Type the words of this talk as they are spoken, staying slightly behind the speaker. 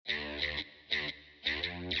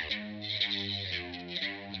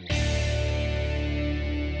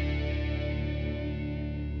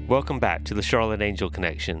Welcome back to the Charlotte Angel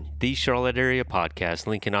Connection, the Charlotte area podcast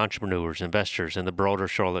linking entrepreneurs, investors, and the broader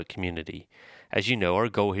Charlotte community. As you know, our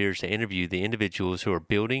goal here is to interview the individuals who are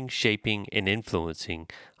building, shaping, and influencing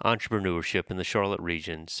entrepreneurship in the Charlotte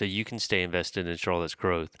region so you can stay invested in Charlotte's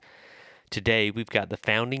growth. Today, we've got the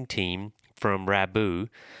founding team from Rabu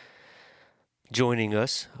joining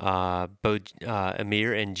us, both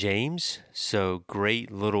Amir and James. So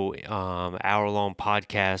great little hour-long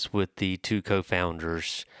podcast with the two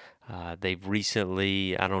co-founders. They've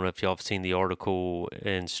recently, I don't know if y'all have seen the article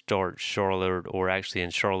in Start Charlotte or actually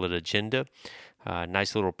in Charlotte Agenda.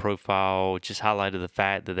 Nice little profile, just highlighted the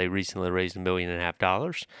fact that they recently raised $1.5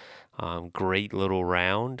 million. Great little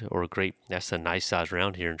round, that's a nice size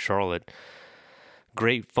round here in Charlotte.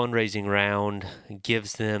 Great fundraising round,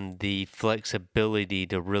 gives them the flexibility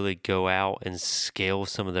to really go out and scale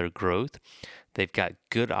some of their growth. They've got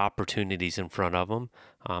good opportunities in front of them.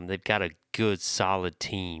 They've got a good, solid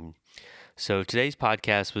team. So today's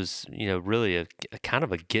podcast was, really a kind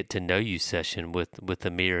of a get-to-know-you session with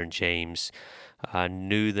Amir and James. I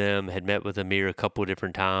knew them, had met with Amir a couple of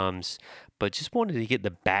different times, but just wanted to get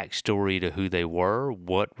the backstory to who they were,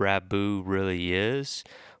 what Rabu really is,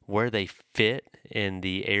 where they fit in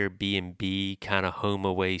the Airbnb kind of home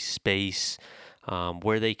away space,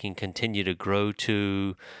 where they can continue to grow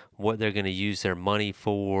to, what they're going to use their money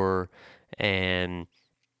for, and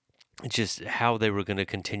just how they were going to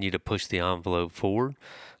continue to push the envelope forward.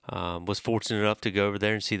 Was fortunate enough to go over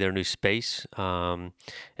there and see their new space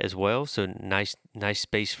as well. So nice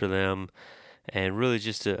space for them. And really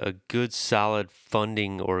just a good solid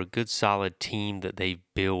funding or a good solid team that they've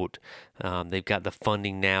built. They've got the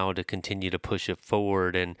funding now to continue to push it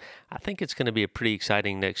forward. And I think it's going to be a pretty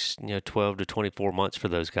exciting next 12 to 24 months for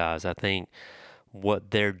those guys. I think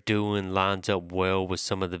what they're doing lines up well with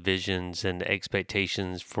some of the visions and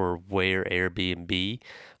expectations for where Airbnb,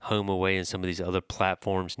 HomeAway, and some of these other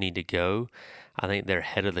platforms need to go. I think they're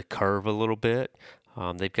ahead of the curve a little bit.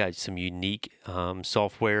 They've got some unique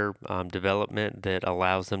software development that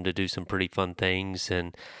allows them to do some pretty fun things.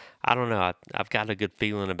 And I don't know, I've got a good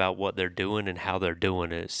feeling about what they're doing and how they're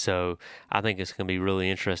doing it. So I think it's going to be really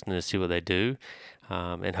interesting to see what they do.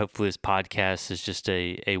 And hopefully this podcast is just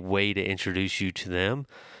a way to introduce you to them,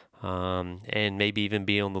 and maybe even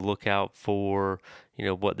be on the lookout for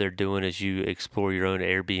what they're doing as you explore your own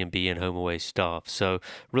Airbnb and HomeAway stuff. So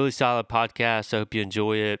really solid podcast. I hope you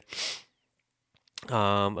enjoy it.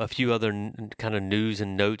 A few other kind of news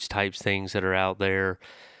and notes types things that are out there.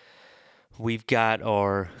 We've got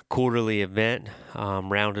our quarterly event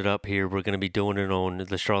rounded up here. We're going to be doing it on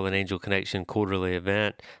the Charlotte Angel Connection quarterly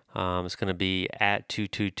event. It's going to be at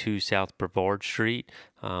 222 South Brevard Street,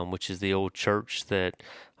 which is the old church that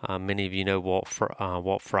many of you know Walt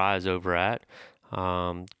Fry is over at.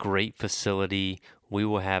 Great facility. We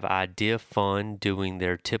will have Idea Fund doing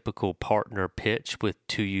their typical partner pitch with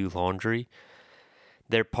 2U Laundry.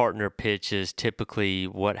 Their partner pitch is typically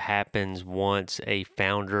what happens once a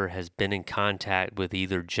founder has been in contact with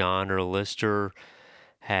either John or Lister,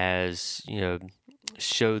 has,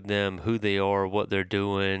 showed them who they are, what they're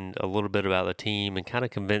doing, a little bit about the team, and kind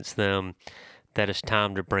of convinced them that it's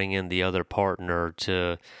time to bring in the other partner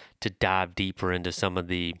to dive deeper into some of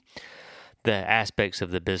the aspects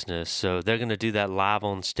of the business. So they're going to do that live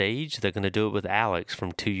on stage. They're going to do it with Alex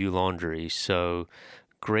from 2U Laundry. So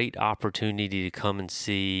great opportunity to come and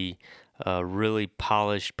see a really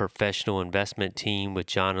polished professional investment team with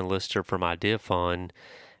John and Lister from Idea Fund,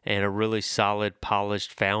 and a really solid,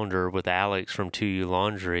 polished founder with Alex from 2U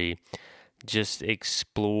Laundry. Just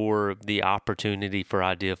explore the opportunity for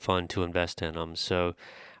Idea Fund to invest in them. So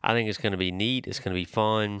I think it's going to be neat. It's going to be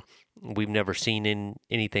fun. We've never seen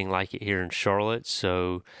anything like it here in Charlotte,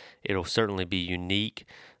 so it'll certainly be unique.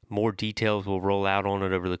 More details will roll out on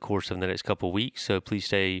it over the course of the next couple of weeks, so please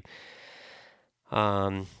stay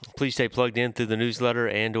plugged in through the newsletter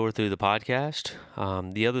and or through the podcast.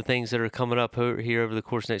 The other things that are coming up here over the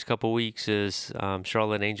course of the next couple of weeks is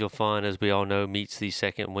Charlotte Angel Fund, as we all know, meets the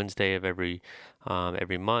second Wednesday of every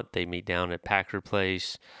month. They meet down at Packard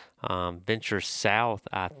Place. Venture South,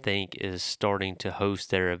 I think, is starting to host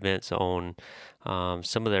their events on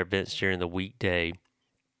some of their events during the weekday.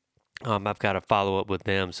 I've got to follow up with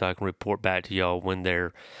them so I can report back to y'all when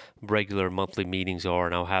their regular monthly meetings are,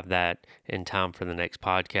 and I'll have that in time for the next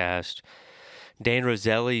podcast. Dan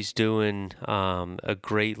Roselli's doing a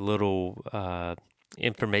great little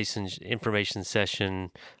information session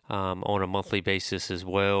on a monthly basis as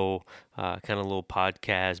well, kind of a little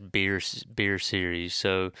podcast beer series.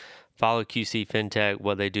 So follow QC FinTech,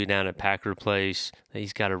 what they do down at Packard Place.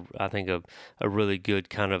 He's got, I think, a really good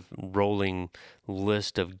kind of rolling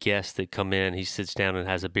list of guests that come in. He sits down and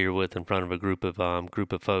has a beer with in front of a group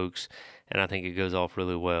of folks, and I think it goes off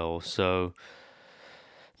really well. So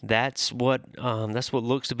that's what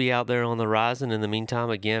looks to be out there on the horizon. In the meantime,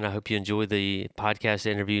 again, I hope you enjoy the podcast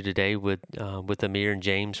interview today with Amir and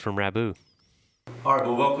James from Rabu. All right,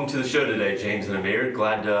 well, welcome to the show today, James and Amir. I'm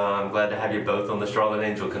glad to have you both on the Charlotte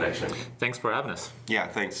Angel Connection. Thanks for having us. Yeah,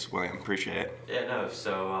 thanks, William. Appreciate it. Yeah, no,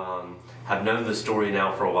 so have known the story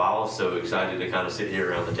now for a while, so excited to kind of sit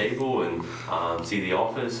here around the table and see the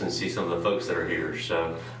office and see some of the folks that are here.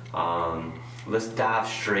 So let's dive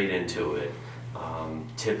straight into it.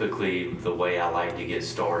 Typically, the way I like to get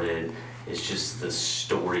started is just the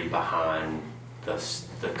story behind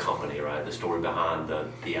the company, right? The story behind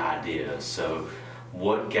the idea. So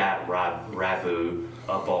what got Rabu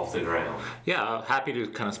up off the ground? Yeah, happy to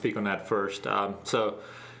kind of speak on that first. So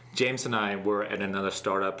James and I were at another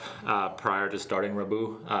startup prior to starting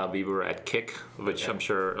Rabu. We were at Kick, which I'm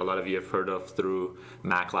sure a lot of you have heard of through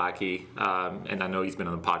Mac Lackey, and I know he's been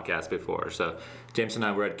on the podcast before. So James and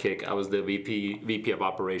I were at Kick. I was the VP of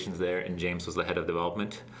operations there, and James was the head of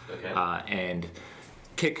development. Okay. And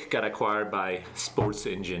Kick got acquired by Sports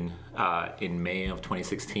Engine in May of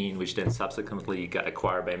 2016, which then subsequently got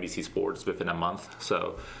acquired by NBC Sports within a month.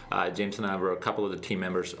 So James and I were a couple of the team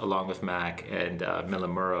members, along with Mac and Miller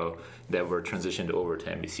Murrow, that were transitioned over to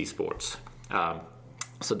NBC Sports.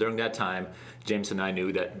 So during that time, James and I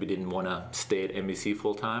knew that we didn't want to stay at NBC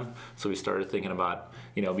full time. So we started thinking about,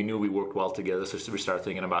 we knew we worked well together, so we started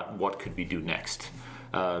thinking about what could we do next.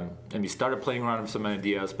 And we started playing around with some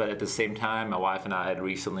ideas, but at the same time, my wife and I had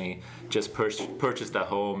recently just purchased a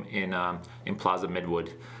home in Plaza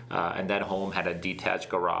Midwood, and that home had a detached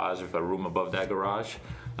garage with a room above that garage.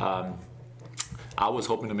 I was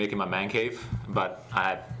hoping to make it my man cave, but I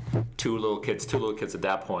had two little kids at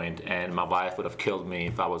that point, and my wife would have killed me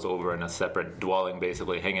if I was over in a separate dwelling,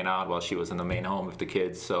 basically hanging out while she was in the main home with the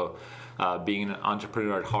kids. So being an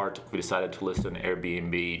entrepreneur at heart, we decided to list an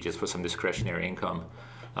Airbnb just for some discretionary income.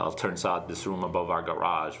 Turns out this room above our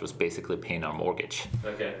garage was basically paying our mortgage.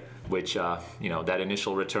 Okay. Which, that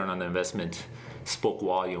initial return on the investment spoke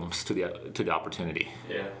volumes to the opportunity.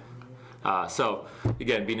 Yeah. So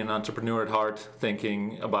again, being an entrepreneur at heart,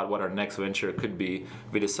 thinking about what our next venture could be,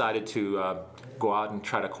 we decided to go out and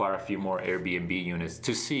try to acquire a few more Airbnb units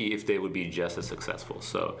to see if they would be just as successful.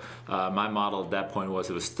 So my model at that point was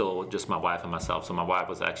it was still just my wife and myself. So my wife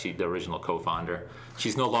was actually the original co-founder.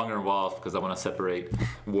 She's no longer involved because I want to separate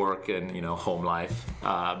work and home life.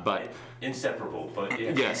 But inseparable, but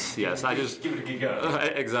yeah. Yes. I just give it a good go.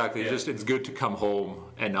 Exactly. Yeah. It's good to come home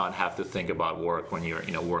and not have to think about work when you're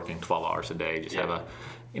working 12 hours a day. Just have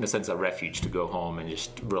in a sense, a refuge to go home and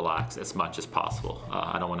just relax as much as possible.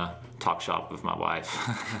 I don't want to talk shop with my wife.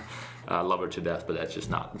 I love her to death, but that's just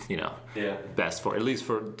not, best for, at least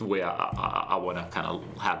for the way I want to kind of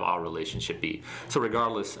have our relationship be. So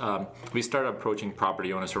regardless, we started approaching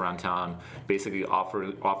property owners around town, basically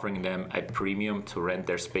offering them a premium to rent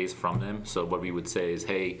their space from them. So what we would say is,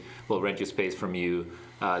 hey, we'll rent your space from you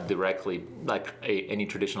directly, like any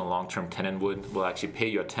traditional long-term tenant would. We'll actually pay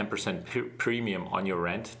you a 10% premium on your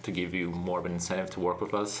rent to give you more of an incentive to work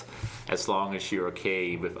with us, as long as you're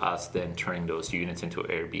okay with us then turning those units into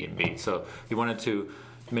Airbnb. So we wanted to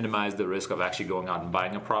minimize the risk of actually going out and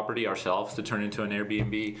buying a property ourselves to turn into an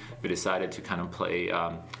Airbnb. We decided to kind of play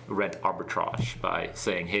rent arbitrage by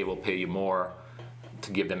saying, hey, we'll pay you more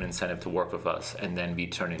to give them an incentive to work with us, and then we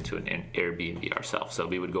turn into an Airbnb ourselves. So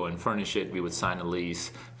we would go and furnish it, we would sign a lease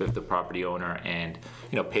with the property owner and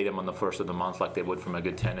pay them on the first of the month like they would from a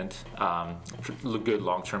good tenant, good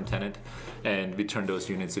long-term tenant, and we turned those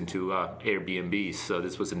units into Airbnbs. So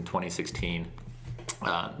this was in 2016.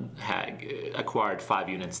 Had acquired 5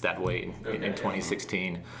 units that way in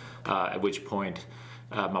 2016, at which point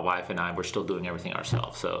my wife and I were still doing everything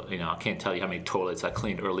ourselves. So, I can't tell you how many toilets I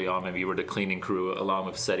cleaned early on. Maybe we were the cleaning crew along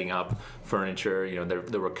with setting up furniture.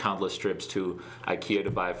 There were countless trips to IKEA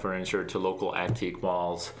to buy furniture, to local antique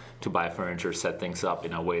malls to buy furniture, set things up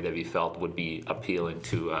in a way that we felt would be appealing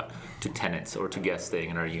to tenants or to guests staying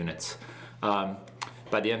in our units.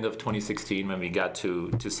 By the end of 2016, when we got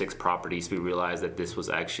to 6 properties, we realized that this was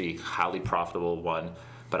actually highly profitable one,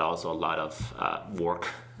 but also a lot of work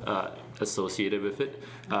associated with it,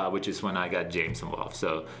 which is when I got James involved.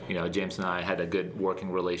 So, James and I had a good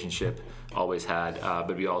working relationship, always had,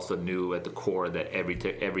 but we also knew at the core that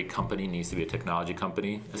every company needs to be a technology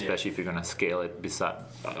company, especially if you're going to scale it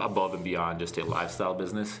above and beyond just a lifestyle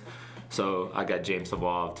business. So I got James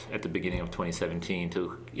involved at the beginning of 2017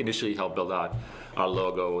 to initially help build out our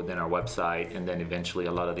logo, then our website, and then eventually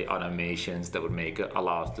a lot of the automations that would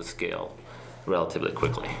allow us to scale relatively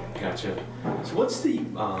quickly. Gotcha. So what's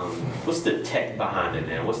the tech behind it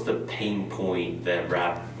now? What's the pain point that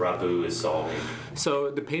Rabu is solving?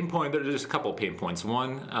 So the pain point, there's just a couple of pain points.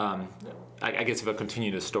 One, I guess if I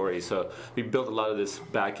continue the story, so we built a lot of this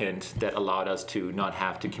backend that allowed us to not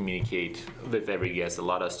have to communicate with every guest,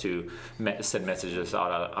 allowed us to send messages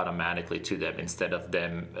out automatically to them instead of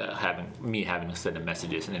them having to send them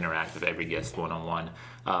messages and interact with every guest one-on-one.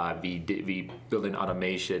 We built an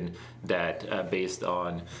automation that based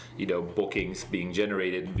on bookings being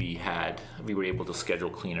generated, we were able to schedule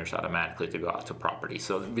cleaners automatically to go out to property.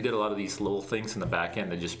 So we did a lot of these little things in the back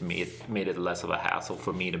end that just made it less of a hassle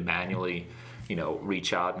for me to manually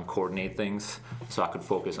reach out and coordinate things, so I could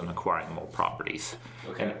focus on acquiring more properties.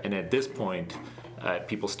 Okay. And at this point,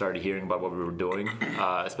 people started hearing about what we were doing,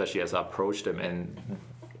 especially as I approached them, and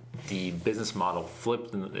the business model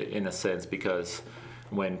flipped in a sense, because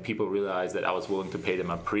when people realized that I was willing to pay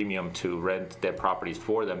them a premium to rent their properties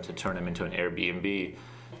for them to turn them into an Airbnb,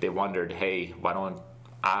 they wondered, hey, why don't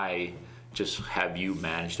I just have you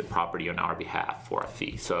manage the property on our behalf for a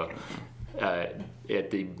fee? So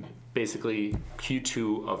at the basically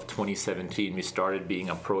Q2 of 2017, we started being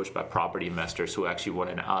approached by property investors who actually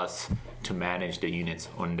wanted us to manage the units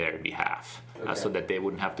on their behalf. Okay. So that they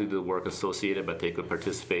wouldn't have to do the work associated, but they could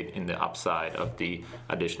participate in the upside of the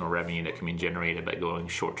additional revenue that can be generated by going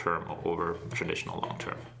short-term over traditional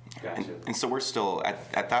long-term. Gotcha. And so we're still,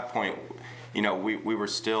 at that point, we were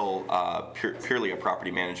still purely a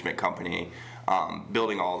property management company,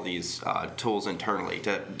 building all these tools internally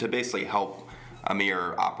to basically help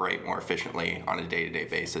Amir operate more efficiently on a day-to-day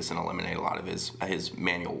basis and eliminate a lot of his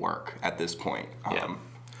manual work at this point. Yeah.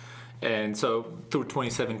 And so through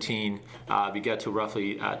 2017, we got to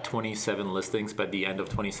roughly 27 listings by the end of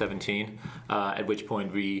 2017, at which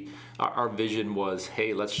point our vision was,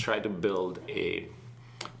 hey, let's try to build a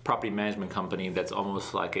property management company that's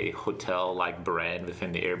almost like a hotel-like brand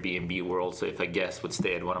within the Airbnb world. So if a guest would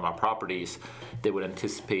stay at one of our properties, they would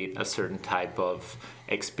anticipate a certain type of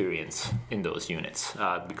experience in those units,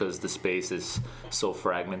 because the space is so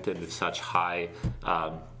fragmented with such high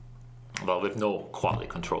with no quality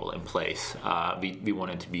control in place. We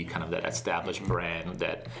wanted to be kind of that established brand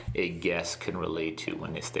that a guest can relate to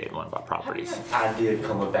when they stay at one of our properties. How did that idea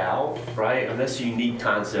come about, right? And that's a unique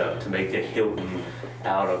concept to make the Hilton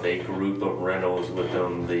out of a group of rentals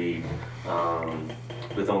within the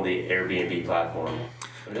Airbnb platform.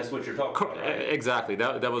 And that's what you're talking about, right? Exactly.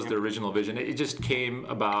 That was the original vision. It just came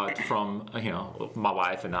about from, my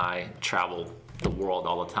wife and I travel the world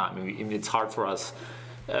all the time. I mean, it's hard for us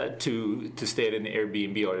to stay at an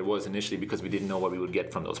Airbnb, or it was initially, because we didn't know what we would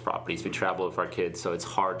get from those properties. We travel with our kids, so it's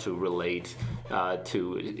hard to relate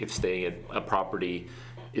to if staying at a property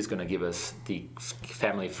is going to give us the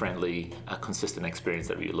family-friendly, consistent experience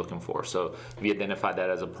that we were looking for. So we identified that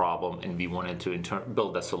as a problem, and we wanted to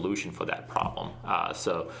build a solution for that problem.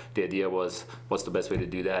 So the idea was, what's the best way to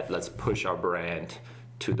do that? Let's push our brand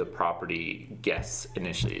to the property guests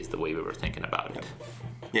initially, is the way we were thinking about it.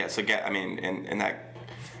 Yeah, so and that,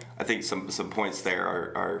 I think some points there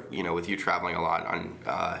are with you traveling a lot on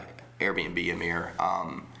Airbnb, Amir,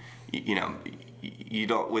 you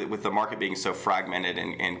don't, with the market being so fragmented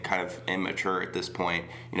and kind of immature at this point,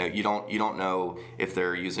 you don't know if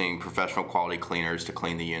they're using professional quality cleaners to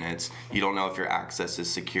clean the units. You don't know if your access is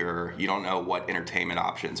secure. You don't know what entertainment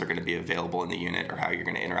options are going to be available in the unit or how you're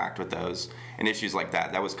going to interact with those, and issues like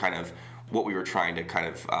that. That was kind of what we were trying to kind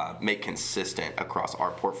of make consistent across our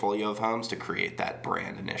portfolio of homes to create that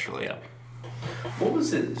brand initially. Yeah. What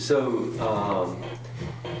was it? So,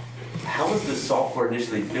 how was the software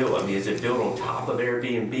initially built? I mean, is it built on top of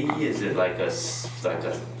Airbnb? Is it like a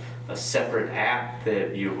separate app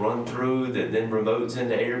that you run through that then remotes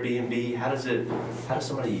into Airbnb? How does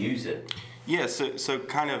somebody use it? Yeah, so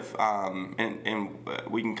kind of, and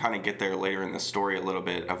we can kind of get there later in the story a little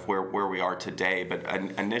bit of where we are today. But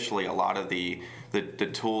initially, a lot of the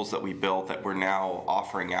tools that we built that we're now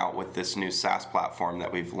offering out with this new SaaS platform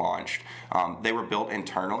that we've launched, they were built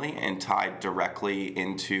internally and tied directly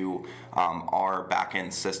into our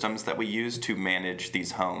back-end systems that we use to manage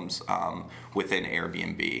these homes within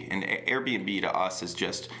Airbnb. And Airbnb to us is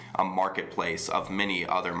just a marketplace of many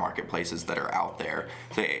other marketplaces that are out there.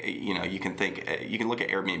 So you can look at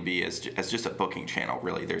Airbnb as just a booking channel.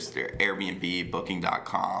 Really, there's Airbnb,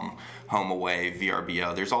 Booking.com, HomeAway,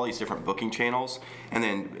 VRBO. There's all these different booking channels, and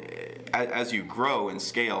then as you grow and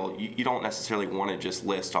scale, you don't necessarily want to just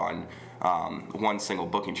list on one single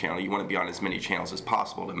booking channel. You want to be on as many channels as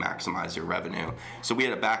possible to maximize your revenue. So we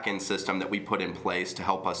had a back-end system that we put in place to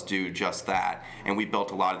help us do just that, and we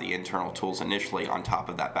built a lot of the internal tools initially on top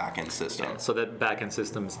of that back-end system. Yeah, so that back-end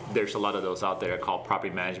systems, there's a lot of those out there called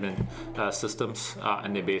property management systems,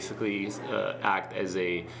 and they basically act as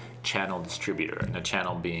a channel distributor, and a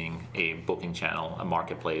channel being a booking channel, a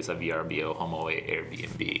marketplace, a VRBO, HomeAway,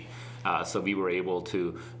 Airbnb. So we were able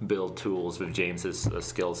to build tools with James's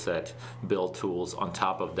skill set, build tools on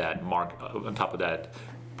top of that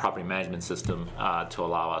property management system to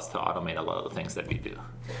allow us to automate a lot of the things that we do.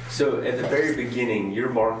 So at the very beginning, you're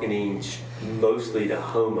marketing mostly to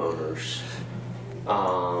homeowners.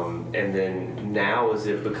 And then now is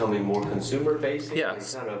it becoming more consumer facing?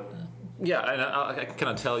 Yes. Yeah, and I can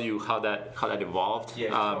kind of tell you how that evolved. Yeah,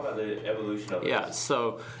 talk about the evolution of it. Yeah,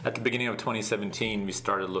 so at the beginning of 2017, we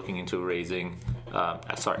started looking into raising. At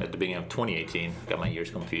the beginning of 2018, got my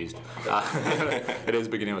years confused. It is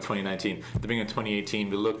beginning of 2019. At the beginning of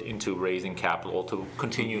 2018, we looked into raising capital to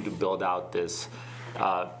continue to build out this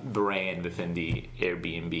brand within the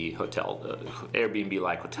Airbnb hotel,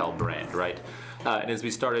 Airbnb-like hotel brand, right? And as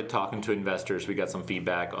we started talking to investors, we got some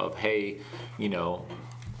feedback of, hey,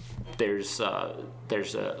 there's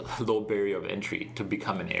a low barrier of entry to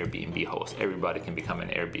become an Airbnb host. Everybody can become an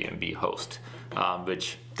Airbnb host,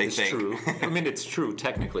 which is true. I mean, it's true.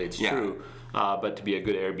 Technically, it's true. But to be a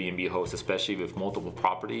good Airbnb host, especially with multiple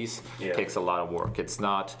properties, takes a lot of work. It's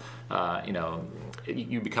not,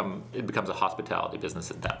 it becomes a hospitality business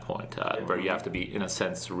at that point, where you have to be, in a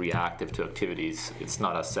sense, reactive to activities. It's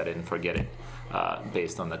not a set it and forget it.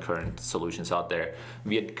 Based on the current solutions out there.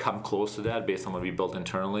 We had come close to that based on what we built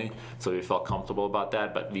internally, so we felt comfortable about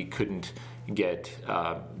that, but we couldn't get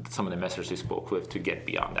some of the investors we spoke with to get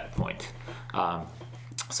beyond that point.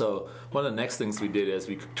 So one of the next things we did is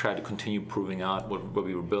we tried to continue proving out what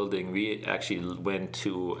we were building. We actually went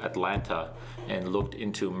to Atlanta and looked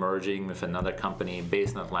into merging with another company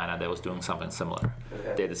based in Atlanta that was doing something similar.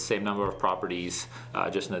 Okay. They had the same number of properties,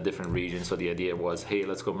 just in a different region. So the idea was, hey,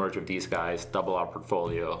 let's go merge with these guys, double our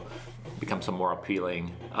portfolio, become some more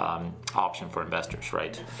appealing option for investors,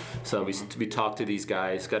 right? So we talked to these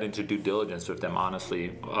guys, got into due diligence with them,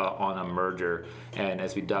 honestly, on a merger. And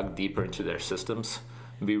as we dug deeper into their systems,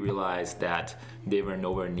 we realized that they were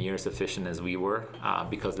nowhere near as efficient as we were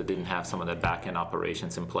because they didn't have some of the back-end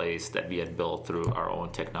operations in place that we had built through our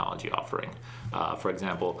own technology offering. For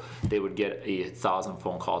example, they would get 1,000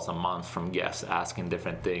 phone calls a month from guests asking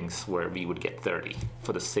different things, where we would get 30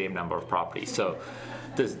 for the same number of properties. So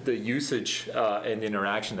the usage and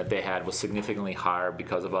interaction that they had was significantly higher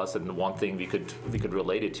because of us. And the one thing we could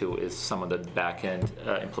relate it to is some of the back-end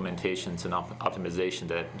implementations and optimization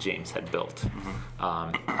that James had built.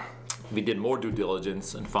 We did more due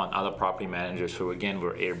diligence and found other property managers who, again,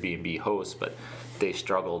 were Airbnb hosts, but they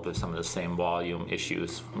struggled with some of the same volume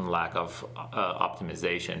issues and lack of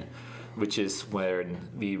optimization, which is where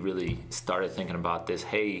we really started thinking about this.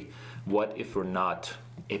 Hey, what if we're not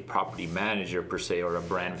a property manager per se or a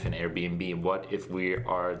brand within Airbnb? What if we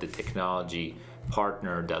are the technology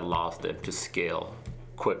partner that allows them to scale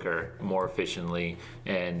quicker, more efficiently,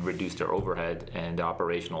 and reduce their overhead and the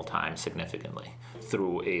operational time significantly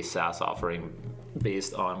through a SaaS offering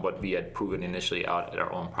based on what we had proven initially out at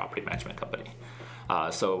our own property management company.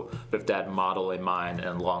 So with that model in mind,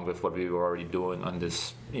 and along with what we were already doing on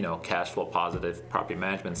this, cash flow positive property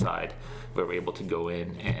management side, we were able to go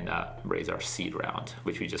in and raise our seed round,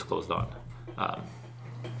 which we just closed on.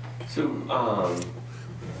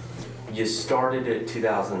 You started at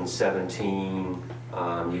 2017.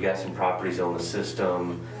 You got some properties on the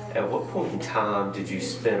system. At what point in time did you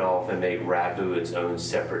spin off and make Rabbu its own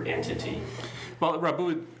separate entity? Well,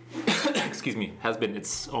 Rabbu, has been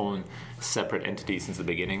its own separate entity since the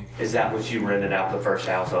beginning. Is that what you rented out the first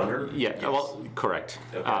house under? Yeah, yes. Well, correct.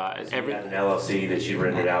 Okay. So you had an LLC that you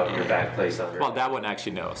rented out your back place under? Well, that one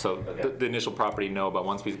actually no. So the initial property, no, but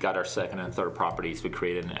once we got our second and third properties, we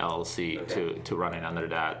created an LLC to run it under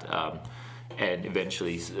that, and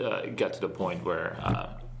eventually got to the point where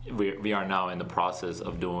we are now in the process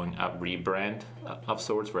of doing a rebrand of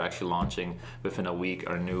sorts. We're actually launching within a week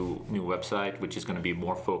our new website, which is going to be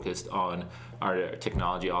more focused on our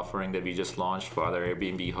technology offering that we just launched for other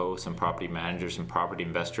Airbnb hosts and property managers and property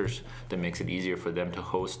investors. That makes it easier for them to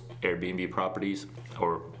host Airbnb properties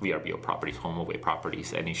or VRBO properties, HomeAway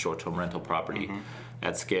properties, any short-term rental property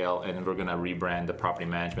at scale. And we're going to rebrand the property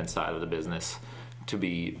management side of the business to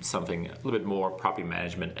be something a little bit more property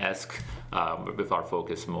management-esque, with our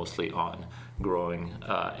focus mostly on growing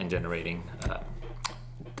and generating,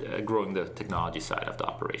 growing the technology side of the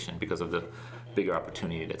operation because of the bigger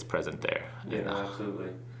opportunity that's present there. Yeah,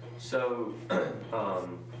 absolutely. So, I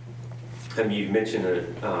mean, you've mentioned it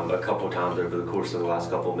a couple of times over the course of the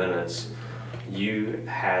last couple of minutes. You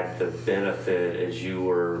had the benefit, as you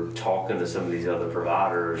were talking to some of these other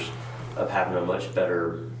providers, of having a much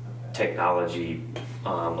better technology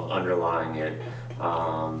underlying it.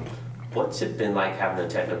 What's it been like having a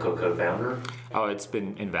technical co-founder? Oh, it's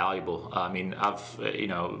been invaluable. I mean,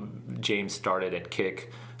 James started at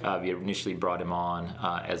Kik. We initially brought him on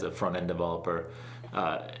as a front-end developer,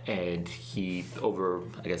 and he, over,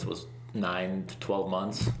 I guess it was 9 to 12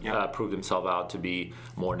 months, proved himself out to be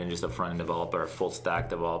more than just a front-end developer, a full-stack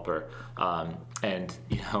developer. And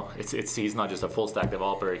he's not just a full-stack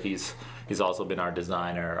developer. He's also been our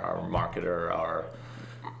designer, our marketer, our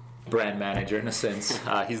brand manager in a sense.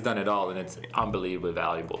 He's done it all, and it's unbelievably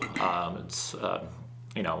valuable.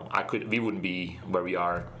 We wouldn't be where we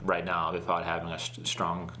are right now without having a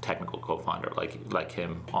strong technical co-founder like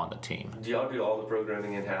him on the team. Do y'all do all the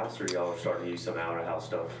programming in-house, or y'all are starting to use some out-of-house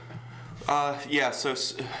stuff?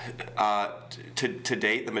 To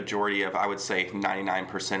date, the majority of, I would say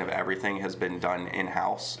 99% of everything has been done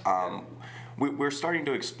in-house. We're starting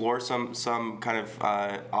to explore some kind of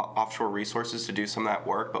offshore resources to do some of that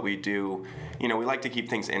work, but we do, we like to keep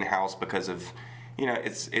things in-house because of,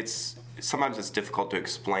 it's sometimes it's difficult to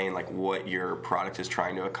explain like what your product is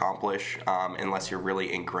trying to accomplish unless you're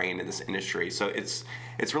really ingrained in this industry. So it's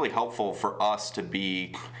really helpful for us to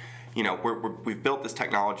be, we've built this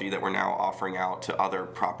technology that we're now offering out to other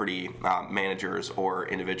property managers or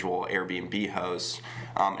individual Airbnb hosts,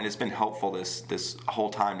 and it's been helpful this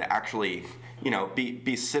whole time to actually,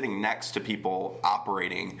 be sitting next to people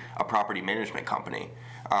operating a property management company.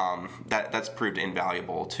 That's proved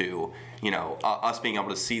invaluable to, us being able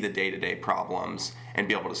to see the day-to-day problems and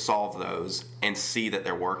be able to solve those and see that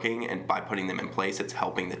they're working, and by putting them in place, it's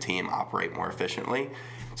helping the team operate more efficiently.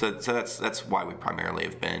 So that's why we primarily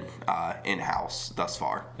have been in-house thus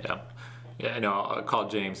far. Yeah, I call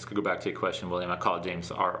James, to go back to your question, William, I call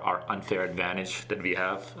James our unfair advantage that we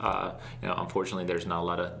have. Unfortunately, there's not a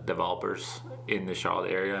lot of developers in the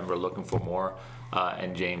Charlotte area, and we're looking for more.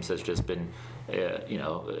 And James has just been,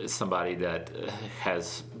 somebody that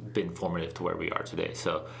has been formative to where we are today.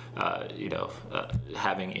 So,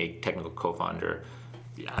 having a technical co-founder,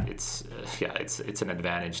 it's an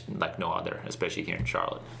advantage like no other, especially here in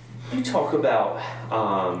Charlotte. You talk about,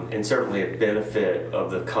 and certainly a benefit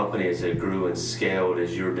of the company as it grew and scaled,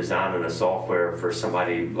 as you were designing a software for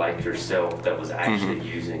somebody like yourself that was actually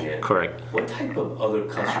using it. Correct. What type of other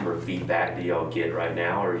customer feedback do y'all get right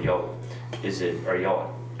now? Are y'all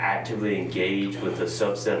actively engaged with a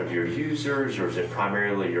subset of your users, or is it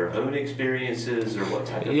primarily your own experiences, or what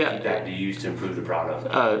type of feedback do you use to improve the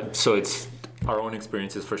product? So it's our own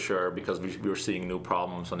experiences for sure, because we're seeing new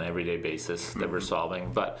problems on an everyday basis that we're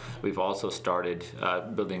solving. But we've also started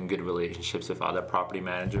building good relationships with other property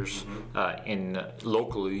managers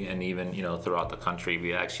locally, and even throughout the country.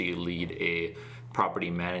 We actually lead a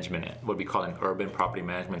property management, what we call an urban property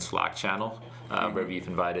management Slack channel, where we've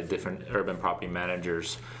invited different urban property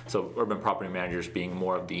managers. So urban property managers being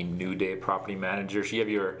more of the new day property managers. You have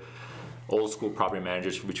your old school property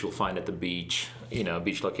managers, which you'll find at the beach,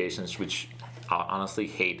 beach locations, which honestly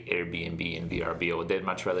hate Airbnb and VRBO. They'd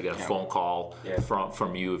much rather get a phone call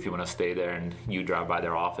from you if you want to stay there, and you drive by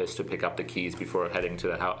their office to pick up the keys before heading to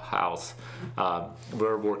the house.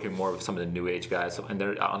 We're working more with some of the new age guys, and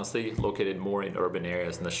they're honestly located more in urban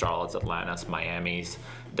areas in the Charlottes, Atlantas, Miamis,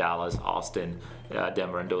 Dallas, Austin,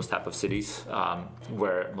 Denver, and those type of cities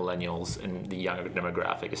where millennials and the younger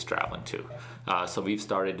demographic is traveling to. So we've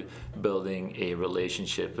started building a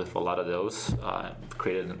relationship with a lot of those,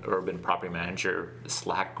 created an urban property manager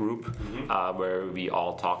Slack group where we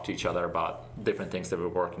all talk to each other about different things that we're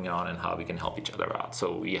working on and how we can help each other out.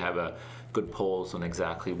 So we have a good pulse on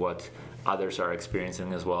exactly what others are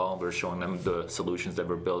experiencing as well. We're showing them the solutions that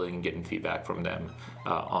we're building and getting feedback from them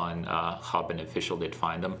on how beneficial they'd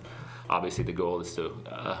find them. Obviously, the goal is to,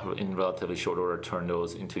 in relatively short order, turn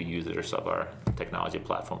those into users of our technology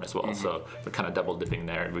platform as well. So we're kind of double dipping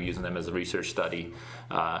there. We're using them as a research study,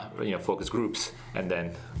 focus groups, and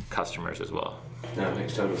then customers as well. That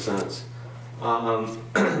makes total sense.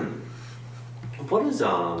 What does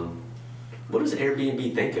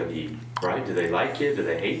Airbnb think of you? Right? Do they like you? Do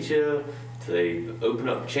they hate you? Do they open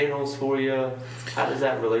up channels for you? How does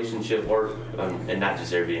that relationship work? And not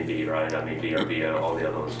just Airbnb, right? I mean, VRBO, all the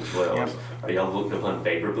other ones as well. Yep. Are y'all looked upon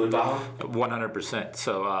favorably by them? 100%.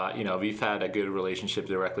 So, we've had a good relationship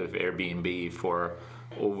directly with Airbnb for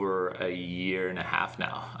over a year and a half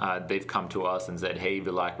now. They've come to us and said, hey,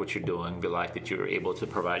 we like what you're doing. We like that you're able to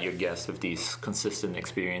provide your guests with these consistent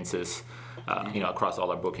experiences. Across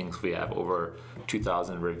all our bookings, we have over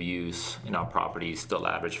 2,000 reviews in our properties, still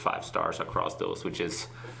average 5 stars across those, which is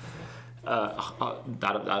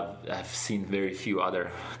I've seen very few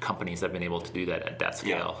other companies that have been able to do that at that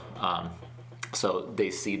scale. So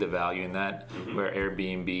they see the value in that. Where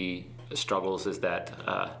Airbnb struggles is that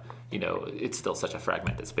it's still such a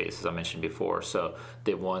fragmented space, as I mentioned before. So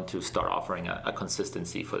they want to start offering a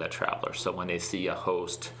consistency for that traveler. So when they see a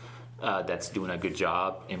host that's doing a good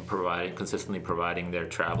job in consistently providing their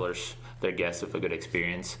travelers, their guests, with a good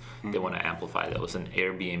experience, they want to amplify those. And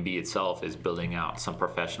Airbnb itself is building out some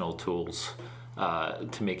professional tools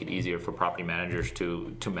to make it easier for property managers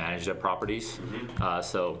to manage their properties.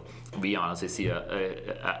 So we honestly see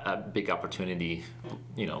a big opportunity,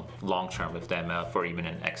 long term with them for even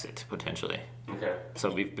an exit potentially. Okay. So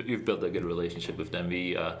we've built a good relationship with them.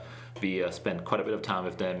 We spent quite a bit of time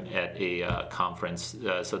with them at a conference.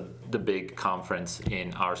 So the big conference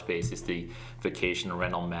in our space is the Vacation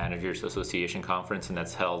Rental Managers Association conference, and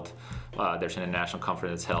that's held. There's an international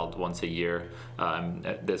conference that's held once a year.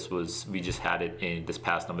 We just had it this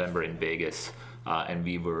past November in Vegas, and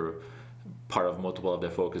we were part of multiple of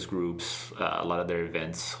their focus groups. A lot of their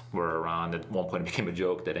events were around. At one point, it became a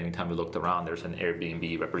joke that anytime we looked around, there's an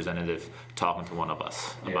Airbnb representative talking to one of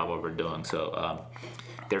us about what we're doing. So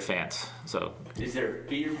they're fans. So is there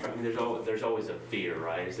fear? I mean, there's always a fear,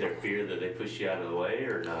 right? Is there fear that they push you out of the way,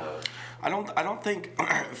 or no? I don't think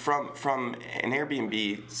from an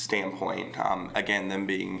Airbnb standpoint, again, them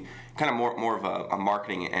being kind of more of a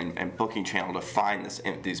marketing and booking channel to find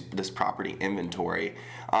this property inventory,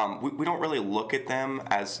 we don't really look at them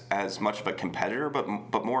as much of a competitor,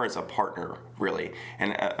 but more as a partner, really.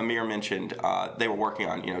 And Amir mentioned they were working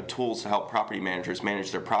on tools to help property managers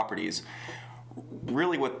manage their properties.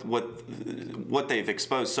 Really what they've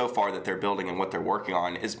exposed so far that they're building and what they're working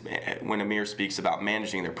on is, when Amir speaks about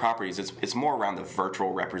managing their properties, it's more around the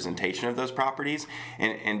virtual representation of those properties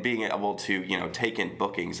and being able to take in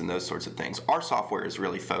bookings and those sorts of things. Our software is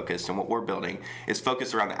really focused, and what we're building is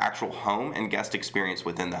focused around the actual home and guest experience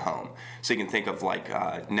within the home. So you can think of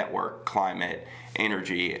network, climate,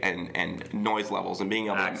 energy, and noise levels, and being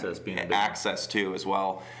able to access too as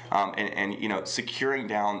well, and securing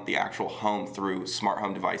down the actual home through smart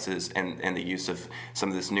home devices and the use of some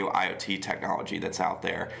of this new IoT technology that's out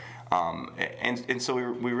there, and so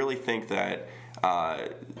we really think that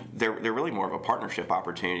they're really more of a partnership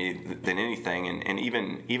opportunity than anything, and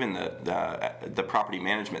even the property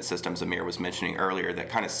management systems Amir was mentioning earlier that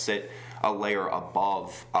kind of sit a layer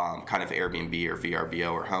above kind of Airbnb or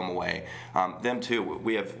VRBO or HomeAway. Them too,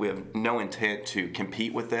 we have no intent to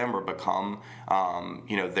compete with them or become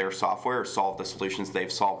their software or solve the solutions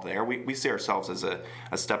they've solved there. We see ourselves as a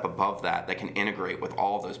step above that can integrate with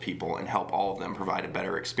all of those people and help all of them provide a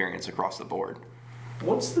better experience across the board.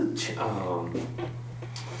 What's the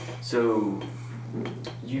so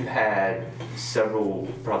you had several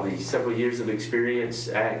years of experience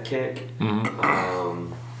at Kick.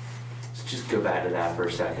 So just go back to that for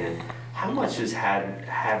a second. How much has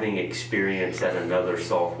having experience at another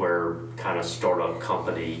software kind of startup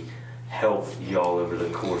company helped y'all over the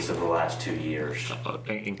course of the last 2 years?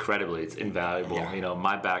 Incredibly, it's invaluable. Yeah.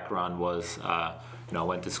 My background was. I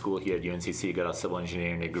went to school here at UNCC, got a civil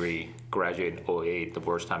engineering degree, graduated in 2008, the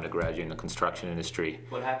worst time to graduate in the construction industry.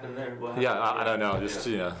 What happened there? I don't know, just,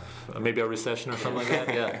 maybe a recession or something like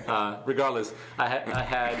that, yeah. Regardless, I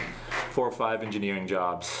had 4 or 5 engineering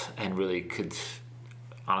jobs and really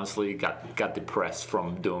honestly got depressed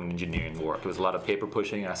from doing engineering work. It was a lot of paper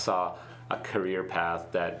pushing. I saw a career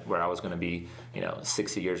path where I was going to be,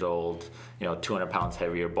 60 years old, 200 pounds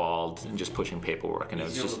heavier, bald, and just pushing paperwork. And it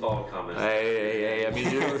was just the bald comment. Hey. I mean,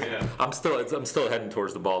 I'm still heading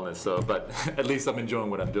towards the baldness. So, but at least I'm enjoying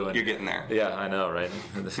what I'm doing. You're getting there. Yeah, I know, right?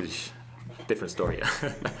 This is a different story.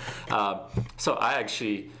 So I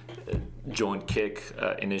actually joined Kick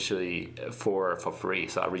initially for free.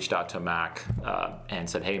 So I reached out to Mac and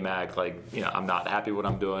said, "Hey, Mac, I'm not happy with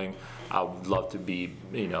what I'm doing. I would love to be,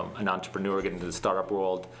 an entrepreneur, get into the startup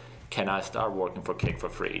world. Can I start working for Kick for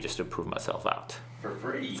free just to prove myself out?" For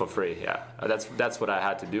free? For free, yeah. That's what I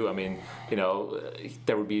had to do. I mean,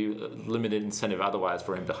 there would be limited incentive otherwise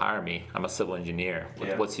for him to hire me. I'm a civil engineer.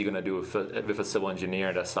 Yeah. What's he going to do with a civil engineer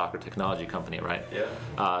at a soccer technology company, right?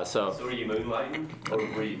 Yeah. So were you moonlighting? Or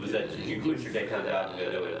did you quit your day kind of out and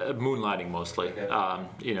go do it? Moonlighting mostly. Okay. A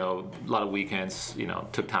lot of weekends,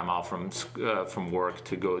 took time off from work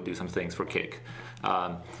to go do some things for Kick.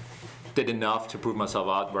 Did enough to prove myself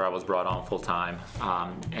out where I was brought on full time,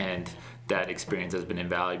 and that experience has been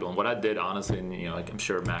invaluable. And what I did, honestly, and I'm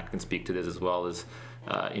sure Mac can speak to this as well, is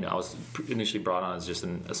I was initially brought on as just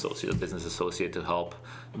an associate, a business associate, to help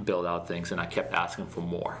build out things, and I kept asking for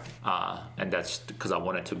more, and that's because I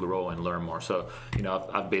wanted to grow and learn more. So,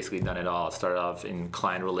 I've basically done it all. I started off in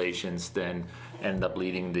client relations, then ended up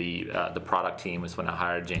leading the product team. Is when I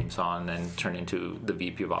hired James on and turned into the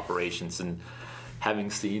VP of operations. And having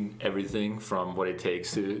seen everything from what it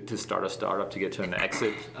takes to start a startup to get to an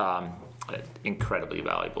exit, incredibly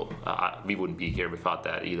valuable. We wouldn't be here without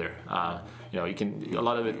that either. You can, a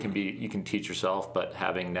lot of it can be, you can teach yourself, but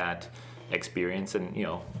having that experience and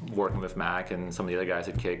working with Mac and some of the other guys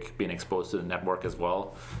at Kick, being exposed to the network as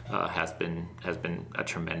well, has been a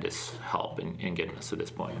tremendous help in getting us to this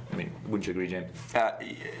point. I mean, wouldn't you agree, James?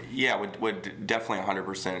 Yeah, would definitely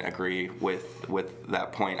 100% agree with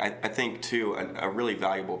that point. I think too a really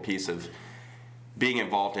valuable piece of being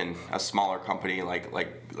involved in a smaller company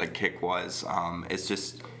like Kick was, is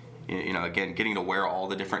just again, getting to wear all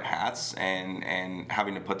the different hats and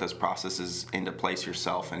having to put those processes into place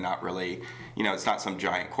yourself, and not really, it's not some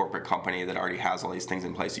giant corporate company that already has all these things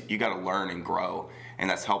in place. You got to learn and grow, and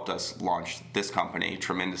that's helped us launch this company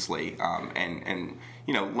tremendously. And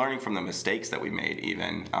learning from the mistakes that we made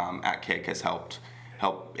even at Kick has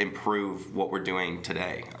help improve what we're doing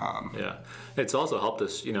today. Yeah, it's also helped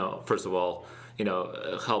us, first of all,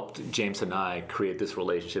 helped James and I create this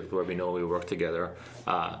relationship where we know we work together.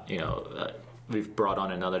 We've brought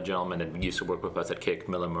on another gentleman that used to work with us at Kick,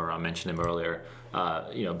 Millimur. I mentioned him earlier.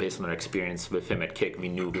 Based on our experience with him at Kick, we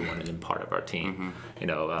knew we wanted him part of our team.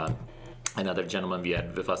 Mm-hmm. Another gentleman we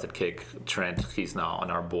had with us at Kick, Trent, he's now on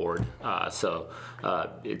our board. So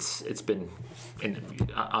it's been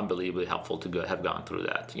unbelievably helpful to have gone through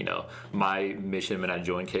that. My mission when I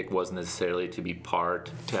joined Kick wasn't necessarily to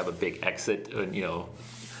have a big exit and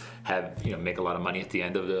make a lot of money at the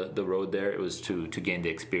end of the road there. It was to gain the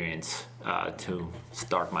experience to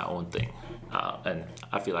start my own thing, and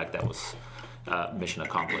I feel like that was mission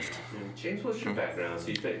accomplished. James, what's your background? So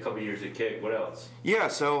you spent a couple of years at Kick. What else? Yeah,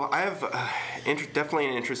 so I have definitely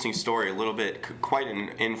an interesting story. A little bit, quite an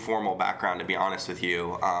informal background, to be honest with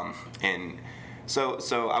you. And so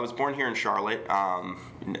I was born here in Charlotte.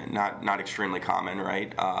 Not extremely common,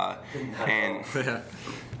 right? And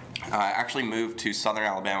I actually moved to Southern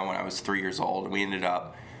Alabama when I was 3 years old. We ended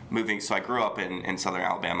up moving, so I grew up in Southern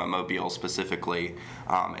Alabama, Mobile specifically,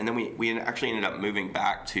 and then we actually ended up moving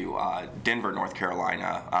back to Denver, North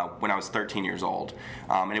Carolina when I was 13 years old,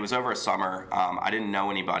 and it was over a summer. I didn't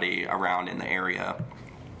know anybody around in the area,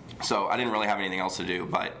 so I didn't really have anything else to do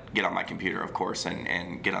but get on my computer, of course,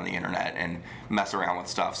 and get on the internet and mess around with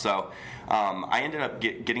stuff. So I ended up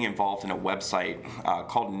getting involved in a website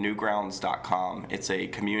called Newgrounds.com. It's a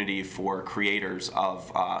community for creators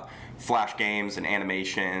of Flash games and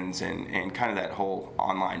animations and kind of that whole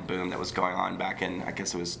online boom that was going on back in, I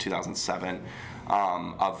guess it was 2007,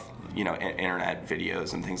 of internet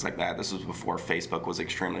videos and things like that. This was before Facebook was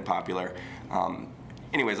extremely popular.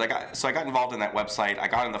 Anyways, I got involved in that website. I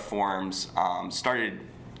got in the forums, started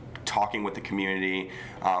talking with the community,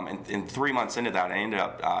 and 3 months into that, I ended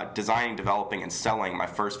up designing, developing, and selling my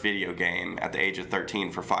first video game at the age of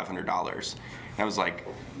 13 for $500. And I was like,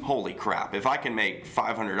 holy crap, if I can make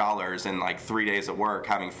 $500 in like 3 days of work,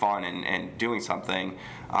 having fun and doing something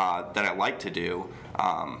that I like to do,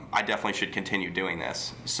 I definitely should continue doing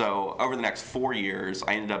this. So over the next 4 years,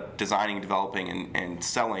 I ended up designing, developing, and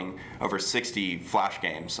selling over 60 Flash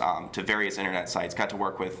games to various internet sites. Got to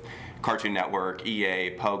work with Cartoon Network,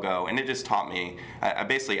 EA, Pogo, and it just taught me.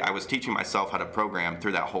 I was teaching myself how to program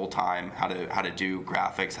through that whole time, how to do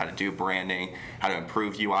graphics, how to do branding, how to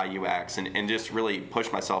improve UI, UX, and just really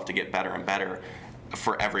push myself to get better and better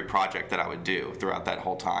for every project that I would do throughout that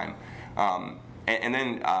whole time. And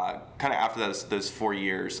then kind of after those 4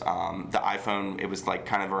 years, the iPhone, it was like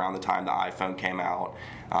kind of around the time the iPhone came out.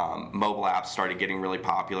 Mobile apps started getting really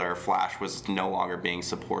popular. Flash was no longer being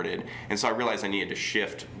supported. And so I realized I needed to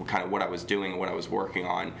shift kind of what I was doing and what I was working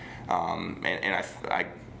on. And I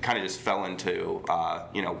kind of just fell into,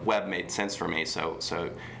 web made sense for me. So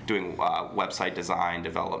doing website design,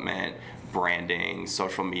 development, branding,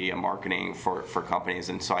 social media marketing for companies.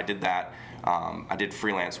 And so I did that. I did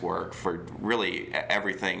freelance work for really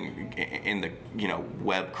everything in the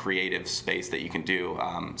web creative space that you can do,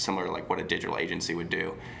 similar to like what a digital agency would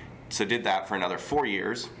do. So did that for another 4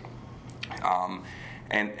 years,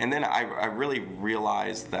 and then I really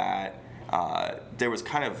realized that there was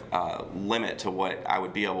kind of a limit to what I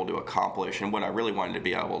would be able to accomplish, and what I really wanted to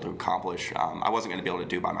be able to accomplish, I wasn't going to be able to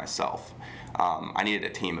do by myself. I needed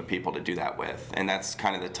a team of people to do that with, and that's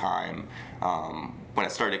kind of the time when I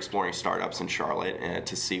started exploring startups in Charlotte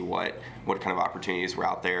to see what kind of opportunities were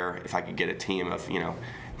out there. If I could get a team of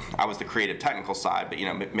I was the creative technical side, but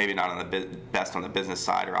maybe not on the best on the business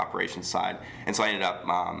side or operations side. And so I ended up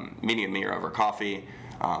meeting Amir over coffee.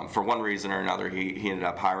 For one reason or another, he ended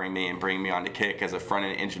up hiring me and bringing me on to Kik as a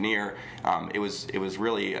front-end engineer. It was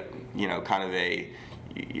really, kind of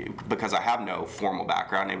because I have no formal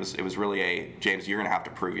background, it was really a, James, you're going to have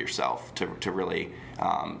to prove yourself to really,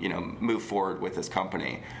 move forward with this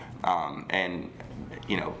company. And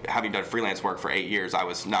having done freelance work for 8 years, I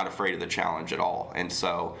was not afraid of the challenge at all. And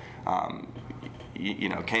so,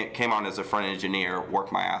 came on as a front engineer,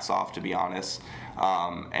 worked my ass off, to be honest,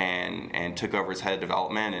 and took over as head of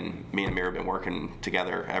development. And me and Amir have been working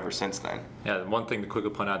together ever since then. Yeah, one thing to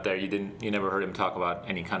quickly point out there, you never heard him talk about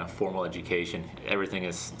any kind of formal education. Everything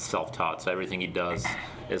is self-taught. So everything he does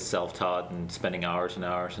is self-taught, and spending hours and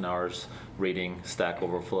hours and hours reading Stack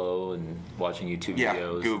Overflow and watching YouTube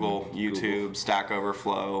videos. Google, YouTube, Stack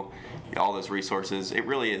Overflow, all those resources. It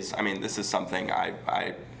really is. I mean, this is something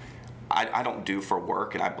I don't do for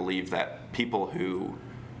work, and I believe that people who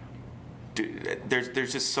do,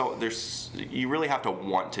 you really have to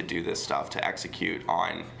want to do this stuff to execute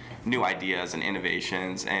on new ideas and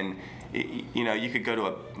innovations. And you could go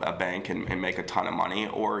to a bank and make a ton of money,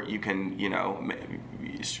 or you can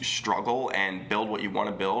struggle and build what you want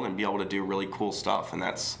to build and be able to do really cool stuff. And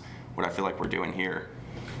that's what I feel like we're doing here.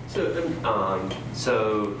 So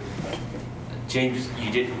James,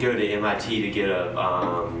 you didn't go to MIT to get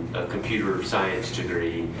a computer science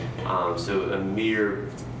degree. So a mere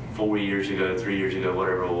 4 years ago, 3 years ago,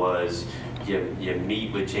 whatever it was, you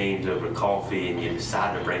meet with James over coffee and you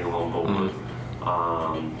decide to bring him on board.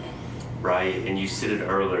 Right? And you said it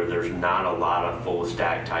earlier, there's not a lot of full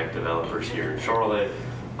stack type developers here in Charlotte.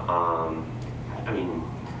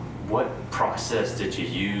 What process did you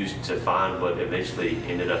use to find what eventually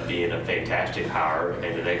ended up being a fantastic hire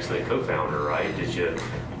and an excellent co-founder, right? Did you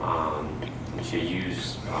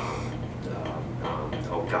use,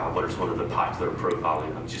 what is one of the popular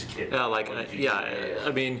profiling? I'm just kidding.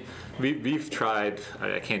 We've tried,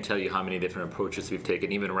 I can't tell you how many different approaches we've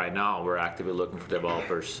taken. Even right now, we're actively looking for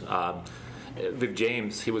developers. With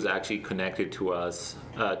James, he was actually connected to us,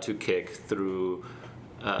 to Kik, through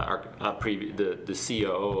the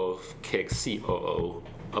COO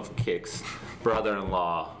of Kik's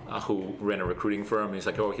brother-in-law, who ran a recruiting firm. And he's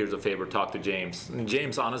like, "Oh, here's a favor, talk to James." And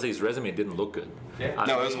James, honestly, his resume didn't look good. Yeah.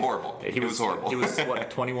 No, it was horrible. It was horrible. He was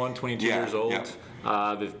 21, 22 years old,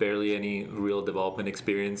 with barely any real development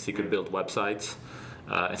experience. He could build websites.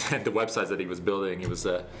 And the websites that he was building, it was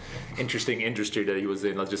an interesting industry that he was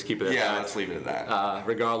in. Let's just keep it at that. Yeah, let's leave it at that.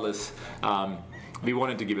 Regardless, we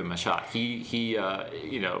wanted to give him a shot.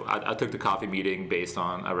 I took the coffee meeting based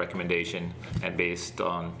on a recommendation and based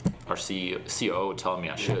on our COO telling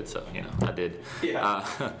me I should, so I did. Yeah.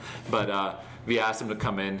 But we asked him to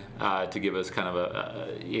come in to give us kind of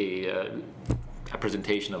a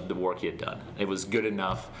presentation of the work he had done. It was good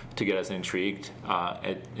enough to get us intrigued.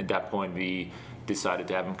 At that point, we decided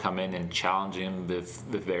to have him come in and challenge him with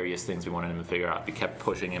various things we wanted him to figure out. We kept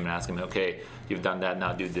pushing him and asking him, "Okay, you've done that,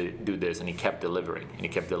 now do this," and he kept delivering, and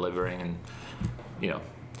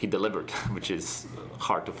he delivered, which is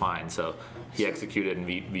hard to find. So he executed, and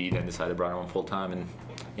we then decided to bring him on full time, and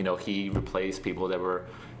he replaced people that were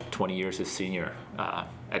 20 years his senior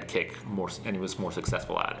at Kik, and he was more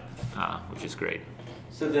successful at it, which is great.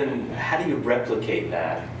 So then, how do you replicate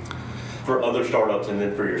that for other startups and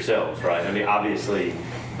then for yourselves, right? I mean, obviously,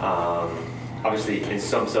 in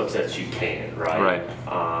some subsets you can, right? Right.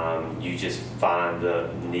 You just find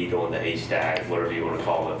the needle in the haystack, whatever you want to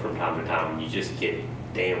call it, from time to time, and you just get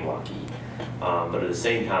damn lucky. But at the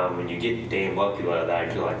same time, when you get damn lucky out of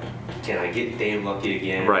that, you're like, can I get damn lucky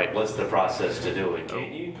again? Right. What's the process to do it?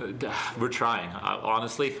 Can you? We're trying.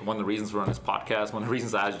 Honestly, one of the reasons we're on this podcast, one of the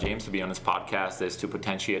reasons I asked James to be on this podcast is to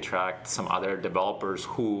potentially attract some other developers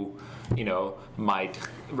who, might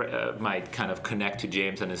kind of connect to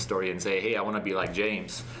James and his story and say, "Hey, I want to be like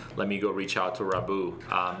James. Let me go reach out to Rabu."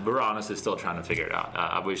 We're honestly still trying to figure it out.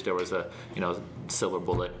 I wish there was a silver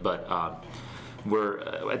bullet, but we're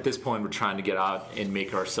at this point we're trying to get out and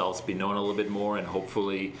make ourselves be known a little bit more, and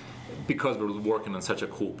hopefully, because we're working on such a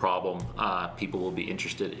cool problem, people will be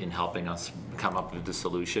interested in helping us come up with the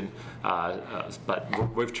solution. But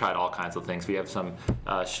we've tried all kinds of things. We have some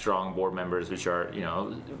strong board members, which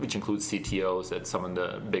include CTOs at some of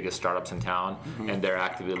the biggest startups in town, and they're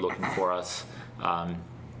actively looking for us.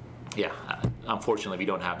 Unfortunately, we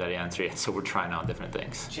don't have that answer yet, so we're trying out different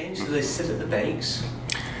things. James, do they sit at the banks?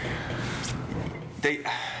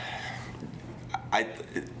 I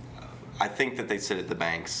think that they sit at the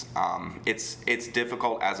banks. It's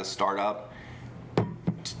difficult as a startup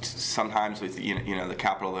sometimes with the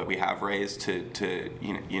capital that we have raised to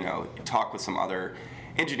talk with some other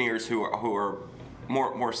engineers who are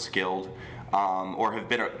more skilled, or have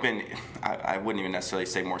been I wouldn't even necessarily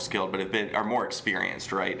say more skilled, but are more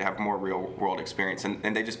experienced, right? Have more real world experience,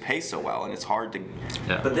 and they just pay so well, and it's hard to.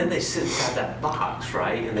 Yeah. But then they sit inside that box,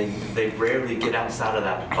 right? And they rarely get outside of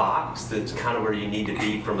that box. That's kind of where you need to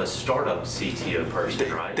be from a startup CTO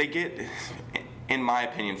person, right? They get, in my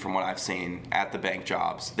opinion, from what I've seen at the bank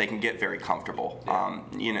jobs, they can get very comfortable.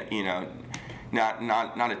 Yeah.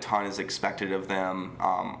 Not a ton is expected of them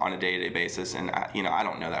on a day-to-day basis, and I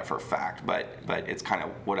don't know that for a fact, but it's kind of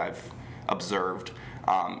what I've observed.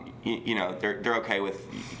 They're okay with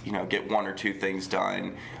get one or two things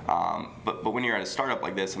done, but when you're at a startup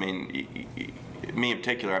like this, I mean, me in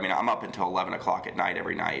particular, I mean, I'm up until 11 o'clock at night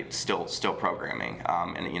every night, still programming,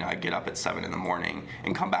 and I get up at 7 in the morning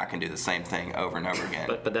and come back and do the same thing over and over again.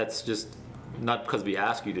 But that's just not because we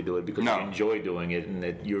ask you to do it, because you enjoy doing it, and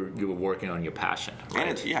that you're working on your passion, right?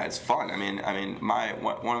 And it's fun. I mean,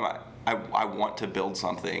 I want to build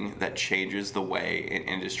something that changes the way an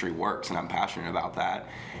industry works, and I'm passionate about that.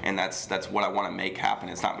 And that's what I want to make happen.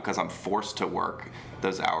 It's not because I'm forced to work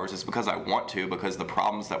those hours. It's because I want to, because the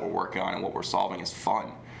problems that we're working on and what we're solving is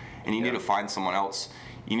fun. And you need to find someone else.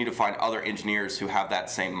 You need to find other engineers who have that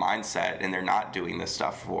same mindset, and they're not doing this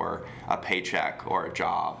stuff for a paycheck or a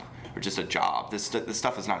job. Or just a job. This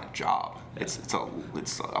stuff is not a job. Yeah.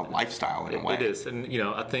 It's a lifestyle in a way. It is, and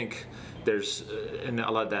I think there's and a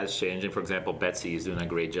lot of that is changing. For example, Betsy is doing a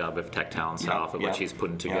great job with Tech Talent South and what she's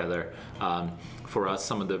putting together. For us,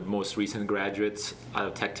 some of the most recent graduates out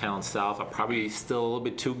of Tech Talent South are probably still a little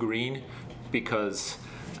bit too green, because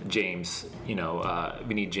James,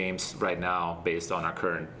 we need James right now based on our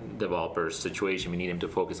current developer situation. We need him to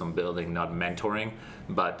focus on building, not mentoring.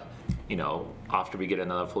 But after we get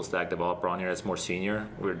another full stack developer on here that's more senior,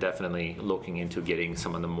 we're definitely looking into getting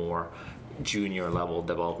some of the more junior level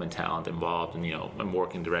development talent involved, and and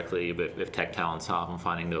working directly with Tech Talent South and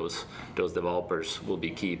finding those developers will be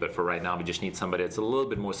key. But for right now, we just need somebody that's a little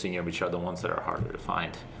bit more senior, which are the ones that are harder to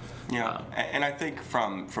find. Yeah, and I think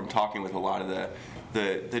from talking with a lot of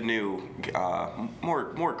the new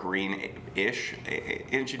more green-ish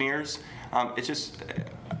engineers, it's just.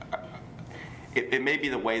 It may be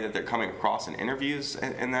the way that they're coming across in interviews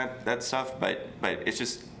and that stuff, but it's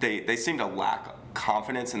just they seem to lack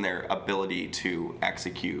confidence in their ability to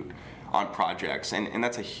execute on projects, and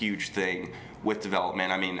that's a huge thing with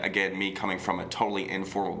development. I mean, again, me coming from a totally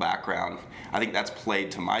informal background, I think that's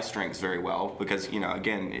played to my strengths very well, because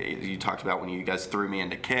again, you talked about when you guys threw me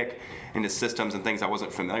into systems and things I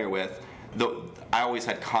wasn't familiar with. I always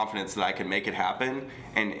had confidence that I could make it happen,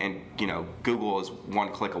 and Google is one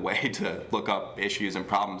click away to look up issues and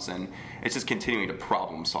problems, and it's just continuing to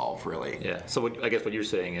problem solve, really. Yeah. So I guess what you're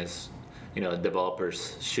saying is,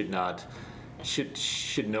 developers should know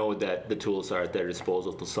that the tools are at their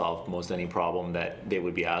disposal to solve most any problem that they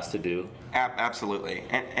would be asked to do. Absolutely.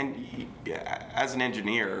 And as an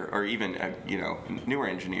engineer, or even a newer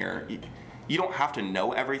engineer, you don't have to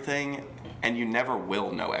know everything. And you never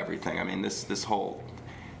will know everything. I mean, this whole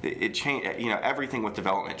everything with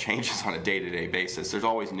development changes on a day-to-day basis. There's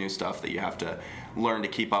always new stuff that you have to learn to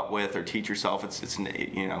keep up with or teach yourself. It's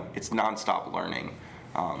nonstop learning.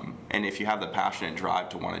 And if you have the passion and drive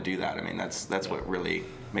to want to do that, I mean, that's what really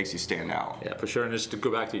makes you stand out. Yeah, for sure. And just to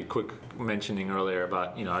go back to your quick mentioning earlier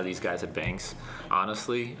about are these guys at banks?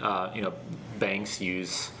 Honestly, banks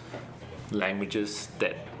use languages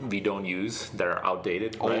that we don't use, that are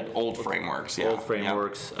outdated. Old frameworks, yeah. Old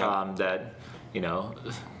frameworks that,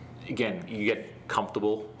 again, you get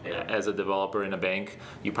comfortable as a developer in a bank.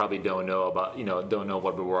 You probably don't know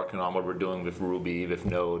what we're working on, what we're doing with Ruby, with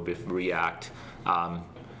Node, with React.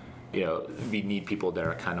 We need people that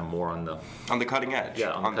are kind of more on the cutting edge.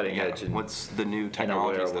 Yeah, on the cutting edge. And what's the new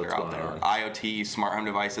technologies that are out there? IoT, smart home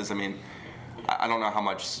devices. I mean, I don't know how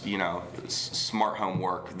much smart home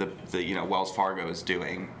work the Wells Fargo is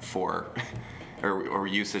doing for or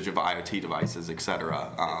usage of IoT devices, etc.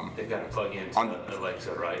 They've got to plug into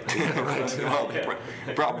Alexa, right? Right. Well,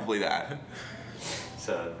 probably that.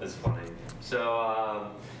 So that's funny.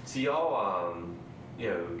 So y'all,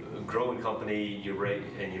 growing company, you raise,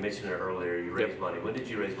 and you mentioned it earlier, you raised money. When did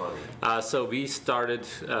you raise money? So we started,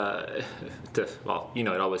 it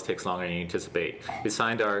always takes longer than you anticipate. We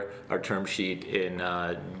signed our term sheet in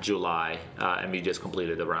July, and we just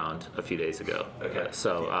completed the round a few days ago. Okay.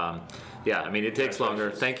 It takes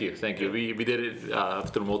longer. Thank you. We did it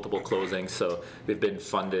through multiple closings, so we've been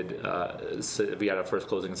funded. We got our first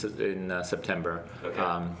closing in September,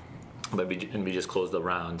 okay. But we just closed the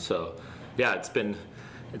round. So, yeah, it's been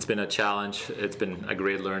It's been a challenge. It's been a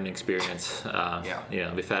great learning experience.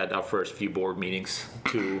 We've had our first few board meetings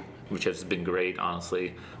too, which has been great.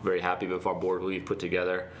 Honestly, very happy with our board who we've put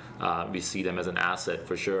together. We see them as an asset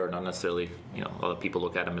for sure, not necessarily. A lot of people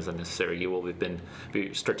look at them as a necessary evil. We've been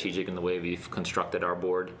very strategic in the way we've constructed our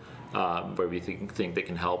board, where we think they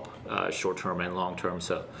can help short term and long term.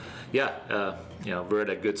 So, we're at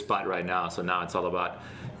a good spot right now. So now it's all about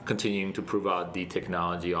continuing to prove out the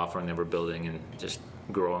technology offering that we're building and just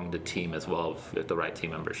growing the team as well with the right team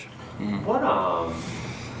members. What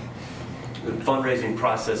the fundraising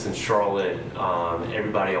process in Charlotte,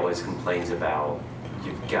 everybody always complains about.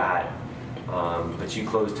 You've got, but you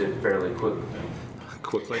closed it fairly quickly.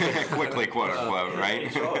 Quickly, quote unquote, right? In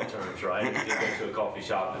Charlotte terms, right? You go to a coffee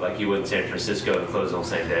shop like you would in San Francisco and close on the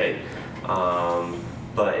same day.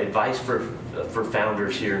 But advice for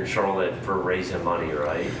founders here in Charlotte for raising money,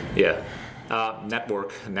 right? Yeah.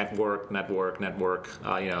 Network.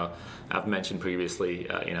 I've mentioned previously,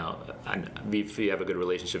 we have a good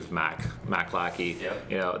relationship with Mac Lackey.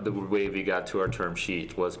 Yep. The way we got to our term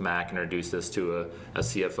sheet was Mac introduced us to a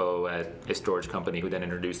CFO at a storage company, who then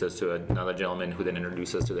introduced us to another gentleman, who then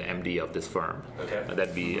introduced us to the MD of this firm. Okay.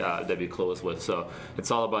 That we close with. So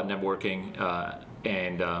it's all about networking.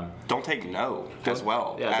 And don't take no as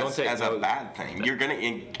well as a bad thing. You're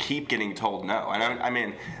gonna keep getting told no, and I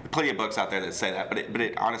mean, plenty of books out there that say that, but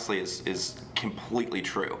it honestly is completely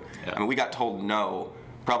true. Yeah. I mean, we got told no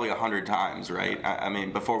probably 100 times, right? I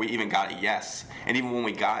mean, before we even got a yes, and even when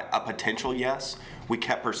we got a potential yes, we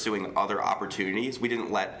kept pursuing other opportunities. We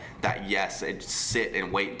didn't let that yes sit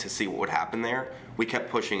and wait to see what would happen there. We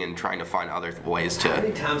kept pushing and trying to find other ways to. How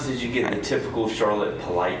many times did you get the typical Charlotte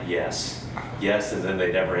polite yes, and then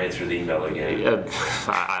they never answer the email again?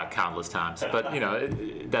 Countless times, but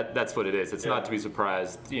that's what it is. It's not to be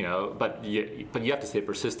surprised, but you have to stay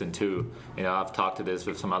persistent too. I've talked to this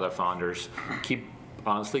with some other founders. Keep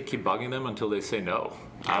bugging them until they say no.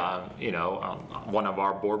 One of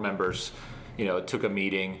our board members, took a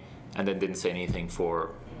meeting and then didn't say anything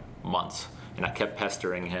for months, and I kept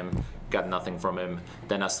pestering him. Got nothing from him.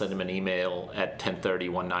 Then I sent him an email at 10:30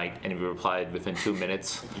 one night, and he replied within 2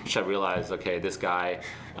 minutes, which I realized, okay, this guy,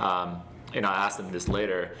 I asked him this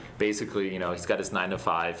later. Basically, he's got his 9 to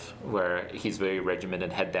 5 where he's very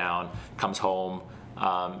regimented, head down, comes home,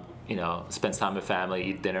 spends time with family,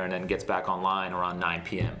 eat dinner, and then gets back online around 9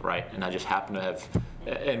 p.m., right? And I just happen to have,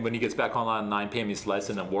 and when he gets back online at 9 p.m., he's less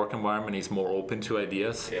in a work environment, he's more open to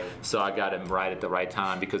ideas. Yeah. So I got him right at the right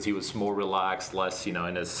time because he was more relaxed, less, in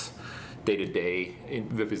his day-to-day,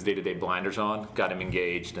 with his day-to-day blinders on, got him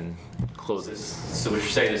engaged and closed it. So what you're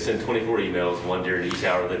saying is send 24 emails, one during each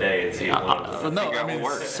hour of the day, and see if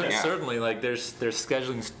one certainly, like there's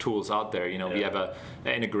scheduling tools out there. We have an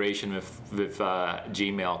integration with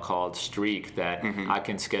Gmail called Streak that I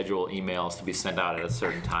can schedule emails to be sent out at a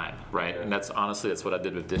certain time, right? And that's what I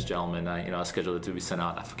did with this gentleman. I scheduled it to be sent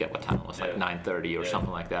out. I forget what time it was, like 9:30 or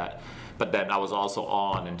something like that. But then I was also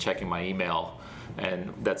on and checking my email.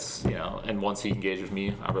 And that's, and once he engaged with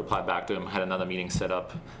me, I replied back to him, had another meeting set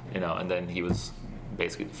up, and then he was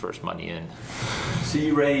basically the first money in. So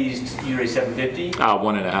you raised $750?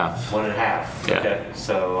 1.5. 1.5. Yeah. Okay.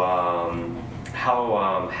 So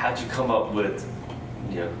how'd you come up with,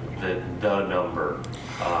 the number,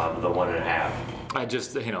 the 1.5? I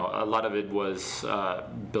just, a lot of it was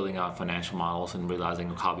building out financial models and realizing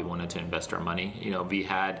how we wanted to invest our money. We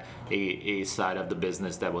had a side of the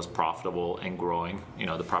business that was profitable and growing,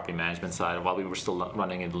 the property management side. While we were still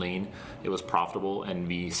running it lean, it was profitable, and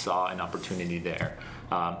we saw an opportunity there.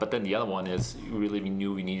 But then the other one is we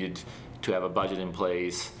knew we needed to have a budget in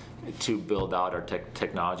place to build out our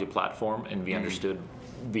technology platform, and we understood.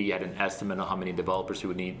 We had an estimate of how many developers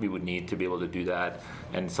we would need to be able to do that,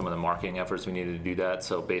 and some of the marketing efforts we needed to do that.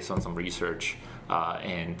 So based on some research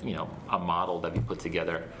and a model that we put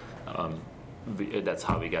together, that's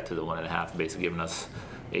how we got to the 1.5, basically giving us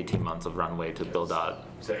 18 months of runway to build out.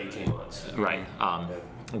 So 18 months. Right.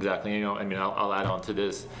 Exactly. I'll add on to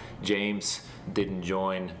this. James didn't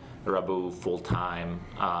join Rabu full-time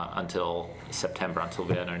until September, until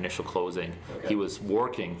we had our initial closing. Okay. He was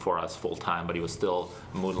working for us full-time, but he was still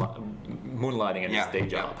moonlighting in his day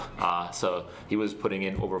job. So he was putting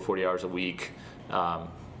in over 40 hours a week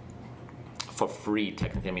for free,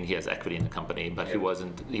 technically. I mean, he has equity in the company, but he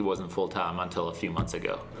wasn't full-time until a few months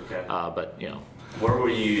ago. Okay. But Where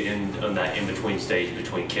were you on that in-between stage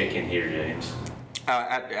between Kick and here, James?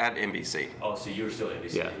 At NBC. Oh, so you were still at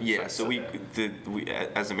NBC? Yeah. So we,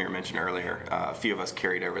 as Amir mentioned earlier, a few of us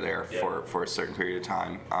carried over there for a certain period of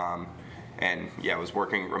time, and I was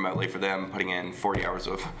working remotely for them, putting in 40 hours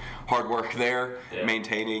of hard work there,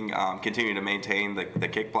 maintaining, continuing to maintain the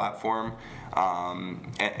Kick platform,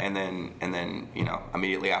 and then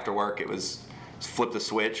immediately after work it was flip the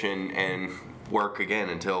switch and work again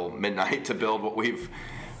until midnight to build what we've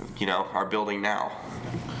are building now.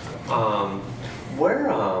 Where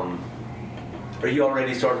are you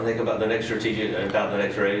already starting to think about the next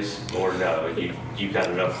raise, or no? You've got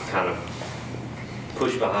enough kind of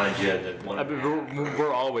push behind you that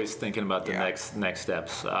we're always thinking about the next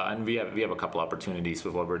steps, and we have a couple opportunities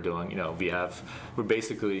with what we're doing. We're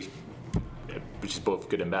basically, which is both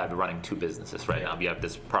good and bad, we're running two businesses right now. We have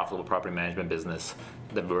this profitable property management business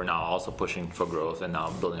that we're now also pushing for growth, and now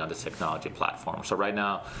building on this technology platform. So right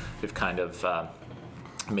now we've kind of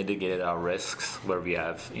mitigated our risks, where we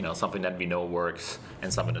have something that we know works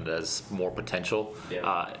and something that has more potential,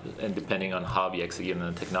 and depending on how we execute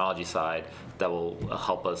on the technology side, that will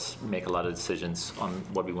help us make a lot of decisions on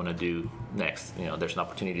what we want to do next. There's an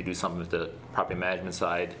opportunity to do something with the property management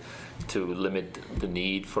side to limit the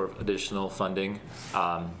need for additional funding,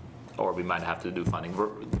 or we might have to do funding.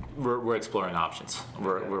 We're exploring options.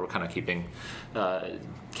 We're kind of keeping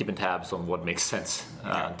tabs on what makes sense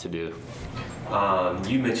to do.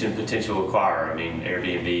 You mentioned potential acquirer. I mean,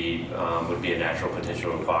 Airbnb would be a natural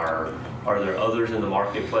potential acquirer. Are there others in the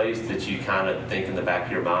marketplace that you kind of think in the back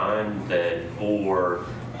of your mind or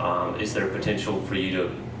is there potential for you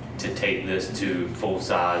to take this to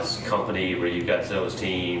full-size company where you've got sales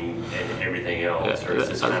team and everything else, or is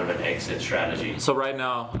this kind of an exit strategy? So right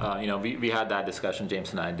now, we had that discussion,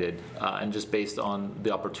 James and I did, and just based on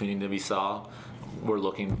the opportunity that we saw, we're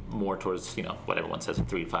looking more towards what everyone says, a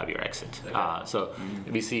 3 to 5 year exit. So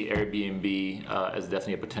we see Airbnb as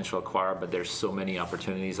definitely a potential acquirer, but there's so many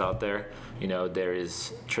opportunities out there. There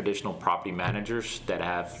is traditional property managers that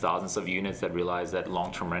have thousands of units that realize that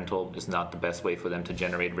long-term rental is not the best way for them to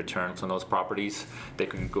generate returns on those properties. They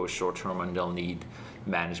could go short-term and they'll need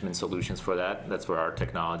management solutions for that. That's where our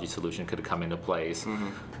technology solution could come into place.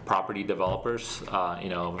 Property developers,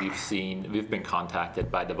 we've been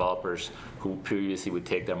contacted by developers who previously would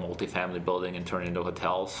take their multifamily building and turn it into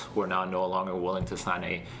hotels, who are now no longer willing to sign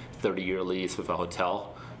a 30-year lease with a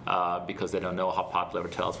hotel because they don't know how popular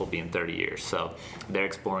hotels will be in 30 years. So they're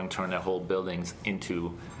exploring turning their whole buildings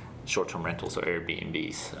into short-term rentals or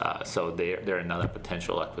Airbnbs. So they're another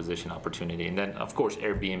potential acquisition opportunity. And then, of course,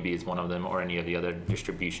 Airbnb is one of them, or any of the other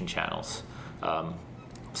distribution channels.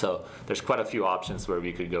 So there's quite a few options where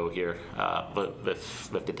we could go here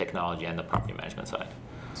with the technology and the property management side.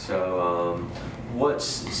 So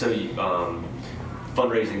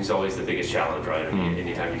fundraising is always the biggest challenge, right? I mean,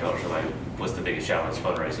 anytime you talk to somebody, what's the biggest challenge?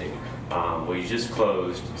 Fundraising. Well, you just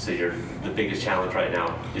closed, so the biggest challenge right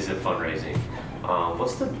now is fundraising.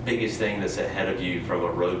 What's the biggest thing that's ahead of you from a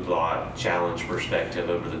roadblock challenge perspective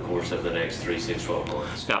over the course of the next 3, 6, 12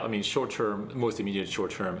 months? Yeah, I mean, most immediate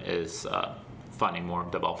short-term is finding more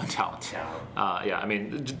development talent.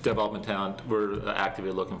 Development talent, we're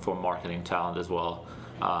actively looking for marketing talent as well.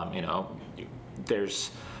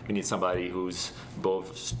 We need somebody who's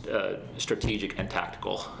both strategic and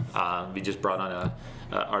tactical. We just brought on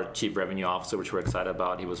our Chief Revenue Officer, which we're excited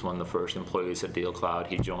about. He was one of the first employees at DealCloud.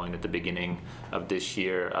 He joined at the beginning of this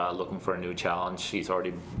year looking for a new challenge. He's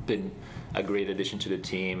already been a great addition to the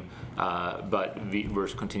team, but we're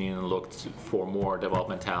continuing to look for more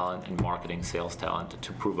development talent and marketing sales talent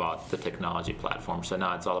to prove out the technology platform. So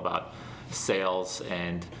now it's all about sales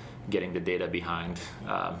and getting the data behind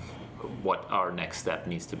what our next step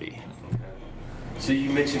needs to be. So you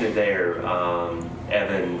mentioned it there.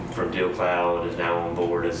 Evan from DealCloud is now on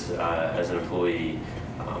board as an employee,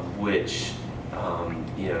 which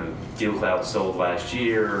DealCloud sold last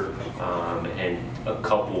year, and a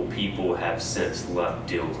couple people have since left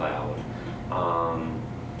DealCloud.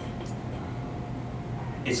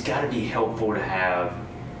 It's got to be helpful to have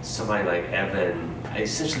somebody like Evan,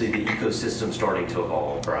 essentially the ecosystem starting to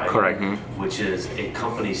evolve, right? Correct. Which is a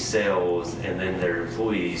company sells, and then their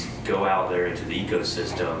employees go out there into the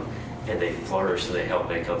ecosystem, and they flourish and they help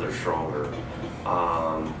make others stronger.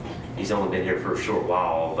 He's only been here for a short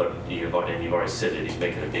while, but you've already said it, he's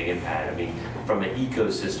making a big impact. I mean, from an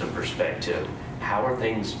ecosystem perspective, how are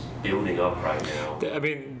things building up right now? I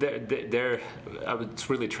mean, it's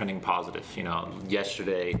really trending positive.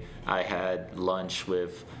 Yesterday I had lunch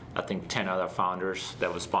with I think 10 other founders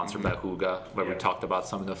that was sponsored by Hygge, where we talked about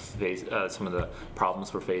some of the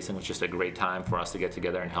problems we're facing. It was just a great time for us to get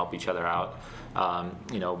together and help each other out.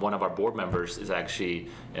 One of our board members is actually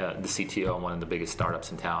the CTO of one of the biggest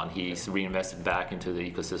startups in town. He's reinvested back into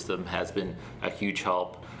the ecosystem, has been a huge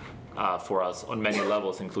help for us on many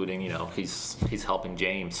levels, including, he's helping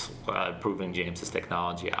James, proving James's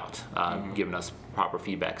technology out, giving us proper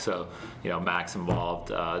feedback. So, Mac's involved.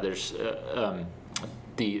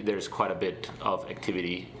 There's quite a bit of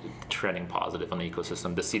activity trending positive on the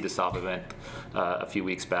ecosystem. The Seed to Stop event a few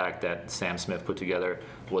weeks back that Sam Smith put together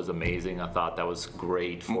was amazing. I thought that was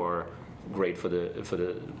great for the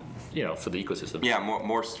ecosystem. Yeah,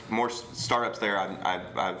 more startups there.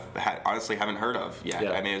 Honestly haven't heard of yet.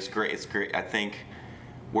 Yeah. I mean, it's great. I think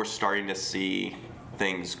we're starting to see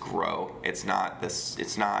things grow. It's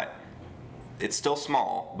still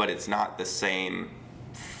small, but it's not the same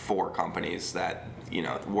 4 companies that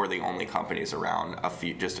were the only companies around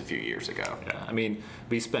just a few years ago. Yeah, I mean,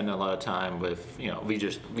 we spend a lot of time with, we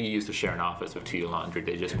used to share an office with TU Laundry.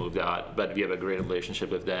 They just moved out, but we have a great relationship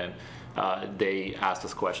with them. They asked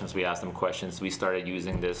us questions, we asked them questions. We started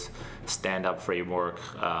using this stand-up framework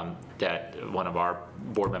that one of our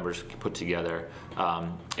board members put together,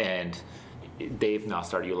 and they've now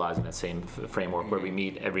started utilizing that same framework where we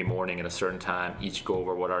meet every morning at a certain time, each go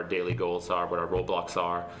over what our daily goals are, what our roadblocks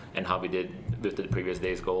are, and how we did with the previous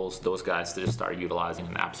day's goals. Those guys just started utilizing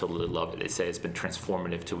and absolutely love it. They say it's been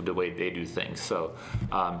transformative to the way they do things. So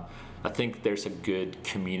I think there's a good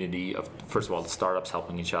community of, first of all, the startups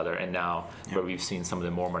helping each other, and now where we've seen some of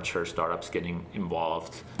the more mature startups getting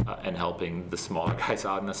involved and helping the smaller guys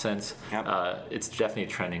out in a sense. It's definitely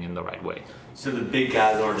trending in the right way. So the big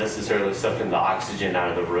guys aren't necessarily sucking the oxygen out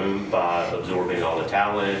of the room by absorbing all the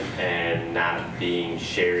talent and not being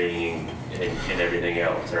sharing and everything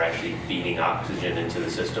else. They're actually feeding oxygen into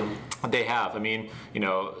the system. They have. I mean,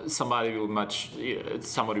 somebody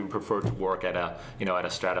would prefer to work at a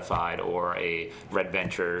Stratified or a Red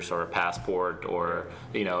Ventures or a Passport or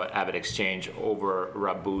Avid Exchange over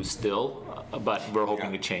Rabu still, but we're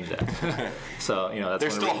hoping to change that. So that's they're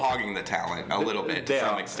still hogging the talent a little bit to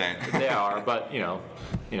some extent. They are, but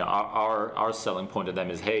our selling point to them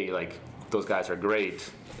is, hey, like, those guys are great.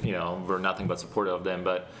 We're nothing but supportive of them,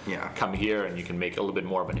 but come here and you can make a little bit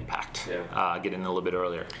more of an impact. Get in a little bit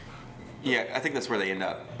earlier. Yeah, I think that's where they end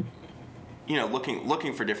up.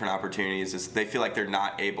 Looking for different opportunities is they feel like they're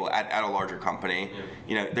not able at a larger company.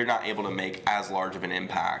 They're not able to make as large of an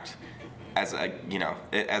impact as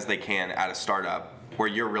as they can at a startup where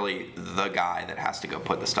you're really the guy that has to go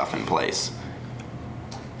put the stuff in place.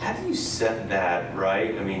 How do you set that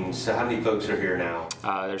right? I mean, so how many folks are here now?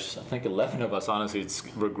 There's, I think, 11 of us. Honestly,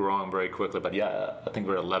 we're growing very quickly, but I think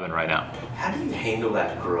we're 11 right now. How do you handle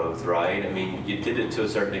that growth, right? I mean, you did it to a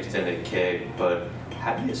certain extent at Keg, but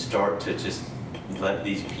how do you start to just let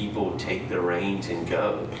these people take the reins and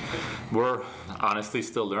go? We're honestly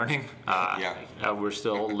still learning. We're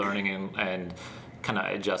still learning and kind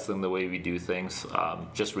of adjusting the way we do things.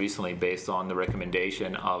 Just recently, based on the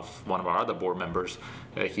recommendation of one of our other board members,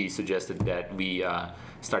 he suggested that we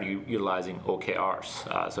start utilizing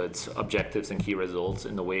OKRs. So it's objectives and key results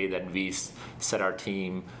in the way that we set our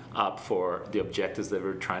team up for the objectives that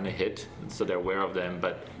we're trying to hit, so they're aware of them,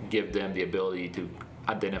 but give them the ability to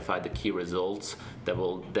identify the key results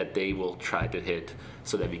that they will try to hit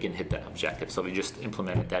so that we can hit that objective. So we just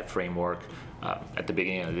implemented that framework at the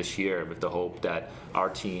beginning of this year with the hope that our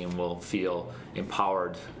team will feel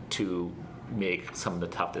empowered to make some of the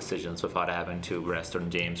tough decisions without having to rest on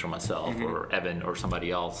James or myself or Evan or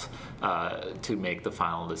somebody else to make the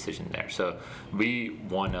final decision there. So we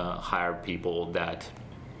want to hire people that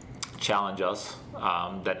challenge us,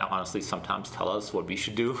 that honestly sometimes tell us what we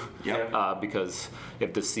should do. Because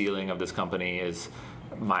if the ceiling of this company is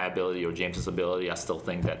my ability or James's ability, I still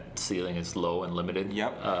think that ceiling is low and limited.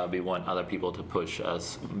 We want other people to push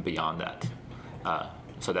us beyond that.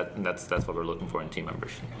 So that's what we're looking for in team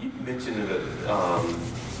members. You mentioned it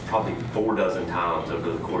probably 4 dozen times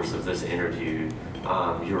over the course of this interview,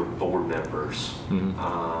 your board members.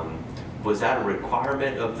 Was that a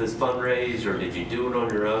requirement of this fundraise, or did you do it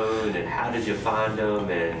on your own? And how did you find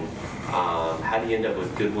them? And how do you end up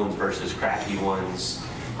with good ones versus crappy ones?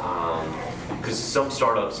 Because some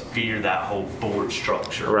startups fear that whole board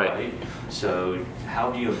structure, right? So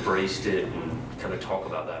how do you embrace it and kind of talk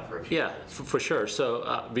about that for a few minutes? For sure.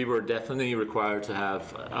 So we were definitely required to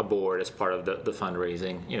have a board as part of the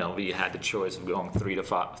fundraising. We had the choice of going 3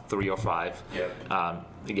 or 5.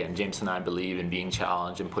 Again, James and I believe in being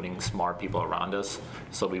challenged and putting smart people around us.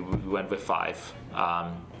 So we went with 5.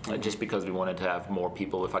 Just because we wanted to have more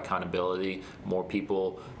people with accountability, more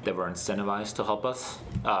people that were incentivized to help us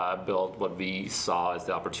build what we saw as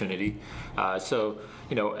the opportunity. So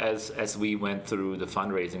as we went through the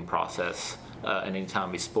fundraising process, and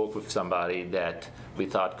anytime we spoke with somebody that we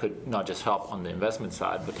thought could not just help on the investment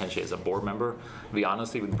side, potentially as a board member, we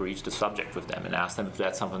honestly would breach the subject with them and ask them if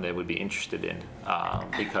that's something they would be interested in,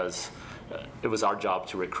 because it was our job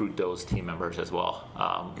to recruit those team members as well.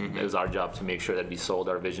 It was our job to make sure that we sold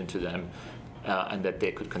our vision to them, and that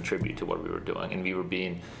they could contribute to what we were doing. And we were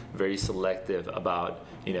being very selective about,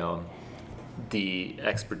 the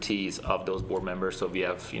expertise of those board members. So we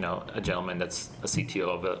have, a gentleman that's a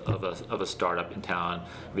CTO of a startup in town.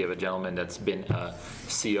 We have a gentleman that's been a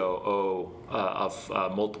COO of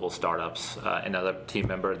multiple startups. Another team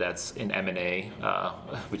member that's in M&A,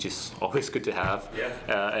 which is always good to have. Yeah.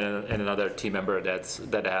 And another team member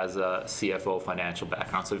that has a CFO financial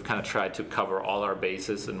background. So we've kind of tried to cover all our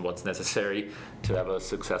bases and what's necessary to have a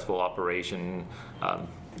successful operation.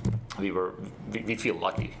 We feel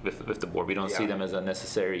lucky with the board. We don't see them as a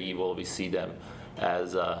necessary evil. We see them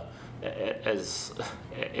as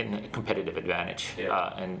in a competitive advantage. Yeah.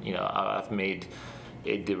 I've made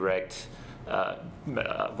a direct.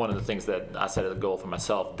 One of the things that I set as a goal for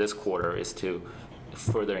myself this quarter is to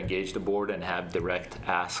further engage the board and have direct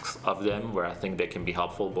asks of them where I think they can be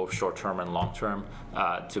helpful, both short term and long term,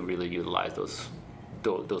 to really utilize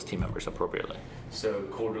those team members appropriately. So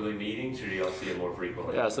quarterly meetings, or do y'all see it more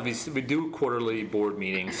frequently? Yeah, so we do quarterly board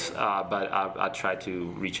meetings, but I try to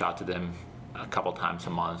reach out to them a couple times a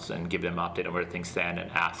month and give them an update on where things stand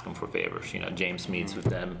and ask them for favors. James meets with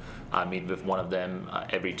them. I meet with one of them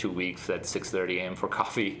every 2 weeks at 6:30 a.m. for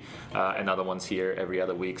coffee. Another one's here every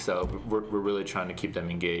other week. So we're really trying to keep them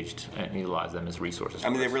engaged and utilize them as resources. I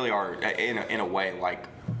mean, they really are, in a way, like,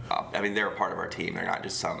 they're a part of our team. They're not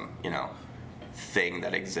just some, thing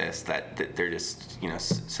that exists that they're just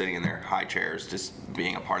sitting in their high chairs just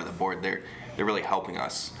being a part of the board. They're really helping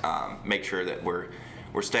us make sure that we're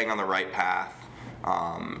staying on the right path,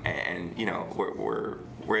 and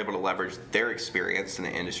we're able to leverage their experience in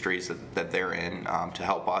the industries that they're in to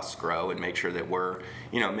help us grow and make sure that we're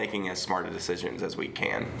making as smart decisions as we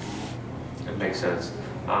can. That makes sense.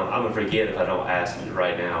 I'm gonna forget if I don't ask it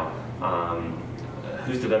right now.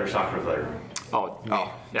 Who's the better soccer player?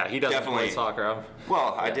 Yeah, he doesn't definitely play soccer.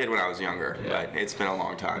 I did when I was younger, but it's been a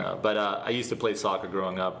long time. But I used to play soccer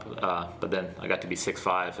growing up, but then I got to be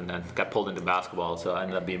 6'5", and then got pulled into basketball, so I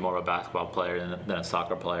ended up being more of a basketball player than a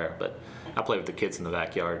soccer player. But I play with the kids in the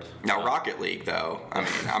backyard. Now, Rocket League, though,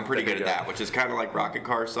 I'm pretty good at that, which is kind of like Rocket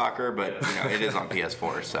Car Soccer, but it is on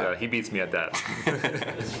PS4. So he beats me at that.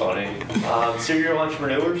 It's funny. Serial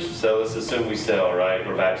entrepreneurs. So let's assume we sell, right?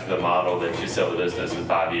 We're back to the model that you sell the business in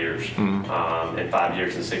 5 years. Mm-hmm. In 5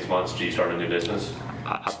 years and 6 months, do you start a new business?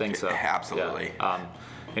 I think so. Absolutely.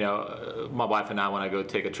 Yeah. My wife and I want to go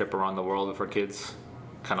take a trip around the world with our kids.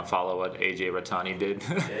 Kind of follow what AJ Ratani did.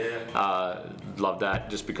 Yeah. Love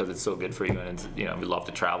that just because it's so good for you, and we love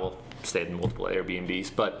to travel. Stayed in multiple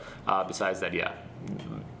Airbnbs, but besides that,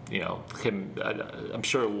 I'm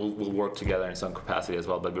sure we'll work together in some capacity as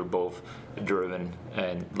well. But we're both driven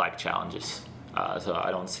and like challenges, so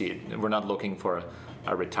I don't see it. We're not looking for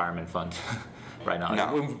a retirement fund right now.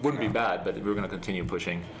 No. It wouldn't be bad, but we're going to continue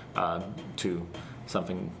pushing to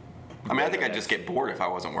something. I think I'd just get bored if I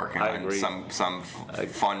wasn't working on some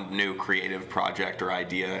fun new creative project or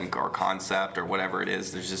idea or concept or whatever it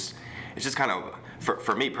is. It's just kind of,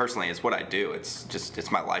 for me personally, it's what I do. It's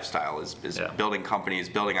my lifestyle is building companies,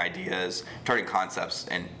 building ideas, turning concepts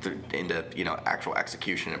into actual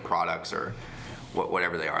execution and products or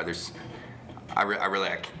whatever they are.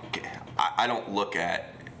 I don't look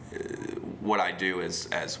at what I do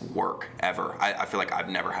as work ever. I feel like I've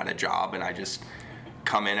never had a job, and I just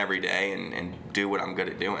come in every day and do what I'm good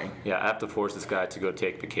at doing. Yeah, I have to force this guy to go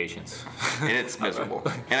take vacations. And it's miserable.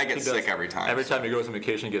 And I get sick every time. Every time he goes on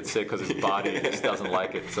vacation, he gets sick because his body just doesn't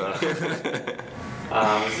like it. So.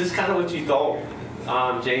 Is this kind of what you thought,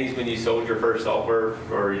 James, when you sold your first software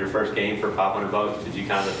or your first game for $500? Did you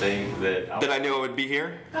kind of think that I knew it would be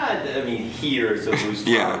here? Here is a loose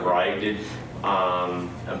term, right?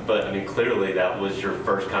 But clearly that was your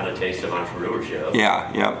first kind of taste of entrepreneurship.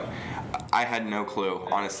 Yeah. I had no clue,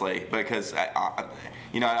 honestly, because I'd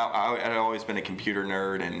always been a computer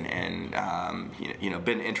nerd and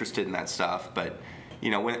been interested in that stuff. But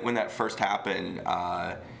when that first happened,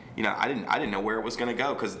 I didn't know where it was going to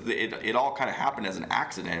go because it all kind of happened as an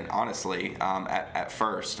accident, honestly. At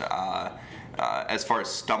first, as far as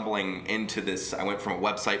stumbling into this, I went from a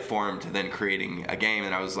website forum to then creating a game,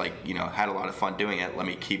 and I was like, had a lot of fun doing it. Let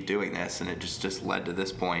me keep doing this, and it just led to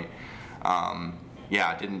this point.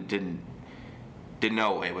 Didn't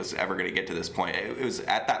know it was ever going to get to this point. It was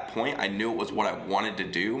at that point I knew it was what I wanted to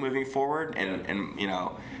do moving forward, and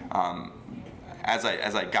as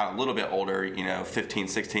I got a little bit older, 15,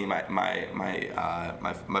 16, my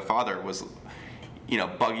father was,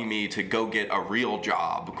 bugging me to go get a real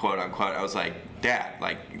job, quote unquote. I was like, Dad,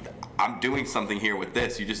 like, I'm doing something here with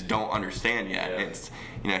this. You just don't understand yet.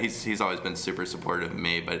 Yeah. It's, he's always been super supportive of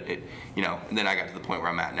me, but and then I got to the point where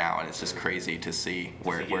I'm at now, and it's just crazy to see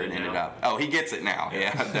where it ended up. Oh, he gets it now.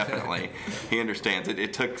 Yeah, definitely. He understands it.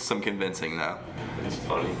 It took some convincing, though. It's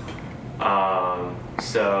funny.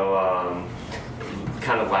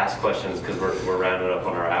 Kind of last questions, because we're rounding up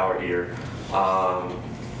on our hour here.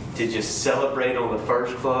 Did you celebrate on the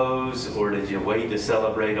first close, or did you wait to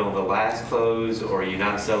celebrate on the last close, or are you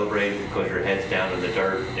not celebrating because your head's down in the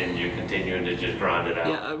dirt and you're continuing to just grind it out?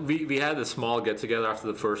 Yeah, we had a small get-together after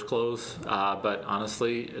the first close, but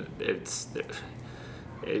honestly, it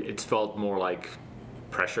felt more like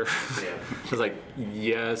pressure. Yeah. It was like,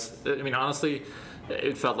 yes. I mean, honestly,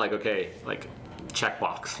 it felt like, okay, like,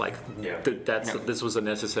 checkbox, like this was a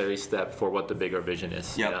necessary step for what the bigger vision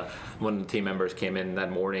is. One of the team members came in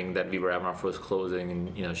that morning that we were having our first closing,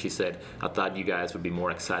 and she said, I thought you guys would be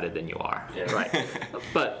more excited than you are. Right.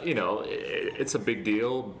 But it's a big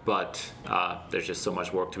deal, but there's just so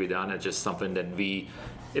much work to be done. It's just something that we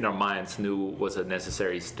in our minds knew was a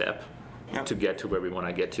necessary step to get to where we want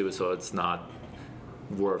to get to, so it's not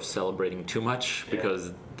worth celebrating too much,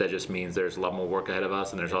 because that just means there's a lot more work ahead of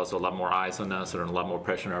us, and there's also a lot more eyes on us and a lot more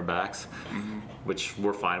pressure on our backs, which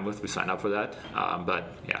we're fine with. We signed up for that,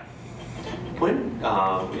 but yeah. When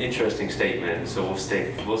interesting statement. So we'll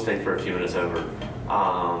stay for a few minutes over.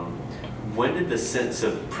 When did the sense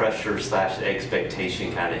of pressure /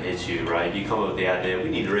 expectation kind of hit you? Right, you come up with the idea, we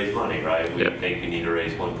need to raise money, right? We think we need to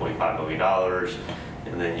raise $1.5 million,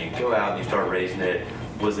 and then you go out and you start raising it.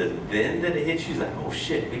 Was it then that it hit you? Like, oh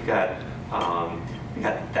shit, we got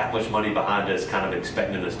that much money behind us, kind of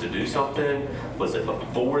expecting us to do something? Was it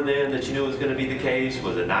before then that you knew it was going to be the case?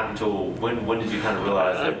 Was it not until when did you kind of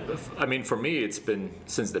realize that? I mean, for me, it's been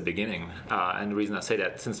since the beginning, and the reason I say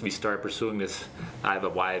that, since we started pursuing this, I have a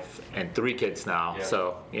wife and 3 kids now,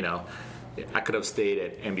 so I could have stayed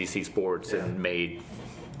at NBC Sports and made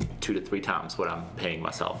 2 to 3 times what I'm paying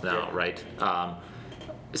myself now, right?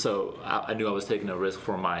 So I knew I was taking a risk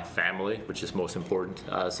for my family, which is most important.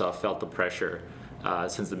 So I felt the pressure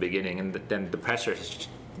since the beginning, and then the pressure has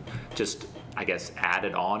just, I guess,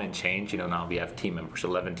 added on and changed. Now we have team members,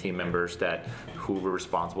 11 team members who were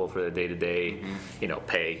responsible for the day-to-day,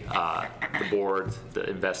 pay, the board, the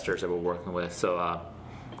investors that we're working with. So I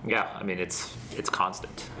mean, it's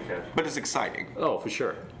constant. Okay. But it's exciting. Oh, for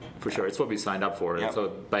sure. It's what we signed up for. So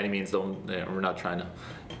by any means, we're not trying to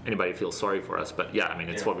anybody feel sorry for us, but I mean,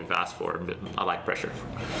 it's what we've asked for. I like pressure.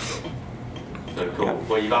 Cool.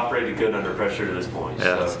 Well, you've operated good under pressure to this point.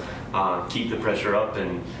 So keep the pressure up,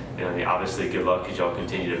 and obviously good luck as y'all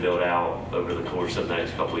continue to build out over the course of the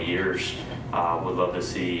next couple of years. Would love to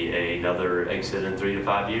see another exit in 3 to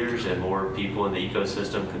 5 years, and more people in the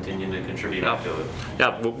ecosystem continuing to contribute to it.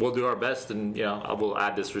 Yeah, we'll do our best, and I will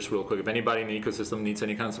add this just real quick. If anybody in the ecosystem needs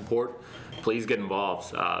any kind of support, please get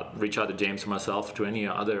involved. Reach out to James or myself, to any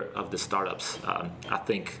other of the startups. I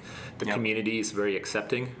think the community is very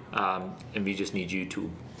accepting, and we just need you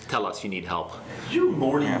to tell us you need help. Your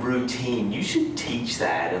morning routine, you should teach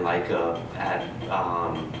that in right?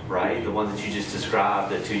 The one that you just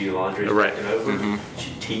described, that 2-year laundry is taken over. You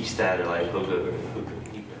should teach that at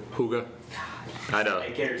Hygge. I know.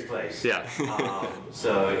 At Gary's place. Yeah.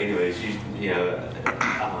 So anyways,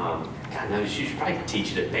 God knows, you should probably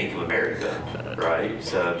teach it at Bank of America, right?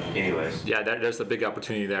 So anyways. Yeah, there's a big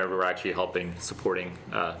opportunity there. We're actually supporting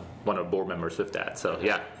one of the board members with that. So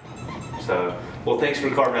So, well, thanks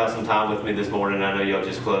for carving out some time with me this morning. I know y'all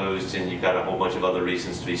just closed, and you've got a whole bunch of other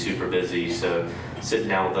reasons to be super busy. So sitting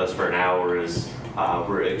down with us for an hour is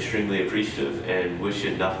we're extremely appreciative, and wish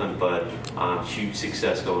you nothing but huge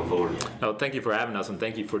success going forward. No, thank you for having us, and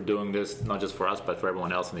thank you for doing this, not just for us, but for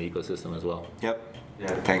everyone else in the ecosystem as well. Yep.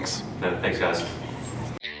 Yeah. Thanks. No, thanks, guys.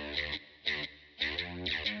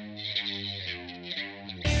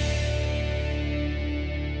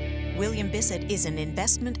 William Bissett is an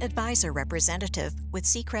investment advisor representative with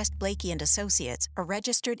Seacrest Blakey & Associates, a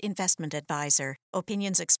registered investment advisor.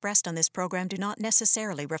 Opinions expressed on this program do not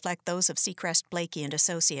necessarily reflect those of Seacrest Blakey &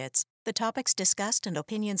 Associates. The topics discussed and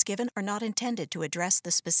opinions given are not intended to address the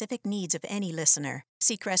specific needs of any listener.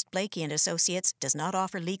 Seacrest Blakey and Associates does not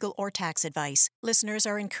offer legal or tax advice. Listeners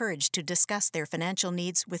are encouraged to discuss their financial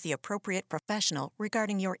needs with the appropriate professional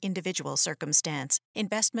regarding your individual circumstance.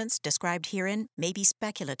 Investments described herein may be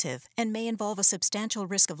speculative and may involve a substantial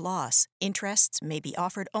risk of loss. Interests may be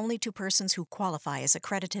offered only to persons who qualify as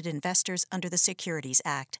accredited investors under the Securities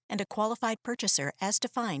Act and a qualified purchaser as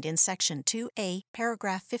defined in Section 2A,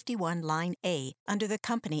 Paragraph 51, Line A, under the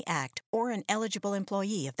Company Act, or an eligible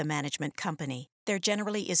employee of the management company. There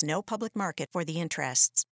generally is no public market for the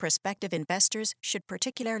interests. Prospective investors should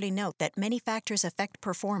particularly note that many factors affect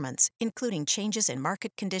performance, including changes in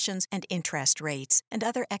market conditions and interest rates, and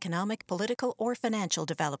other economic, political, or financial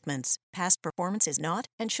developments. Past performance is not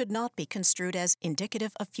and should not be construed as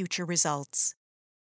indicative of future results.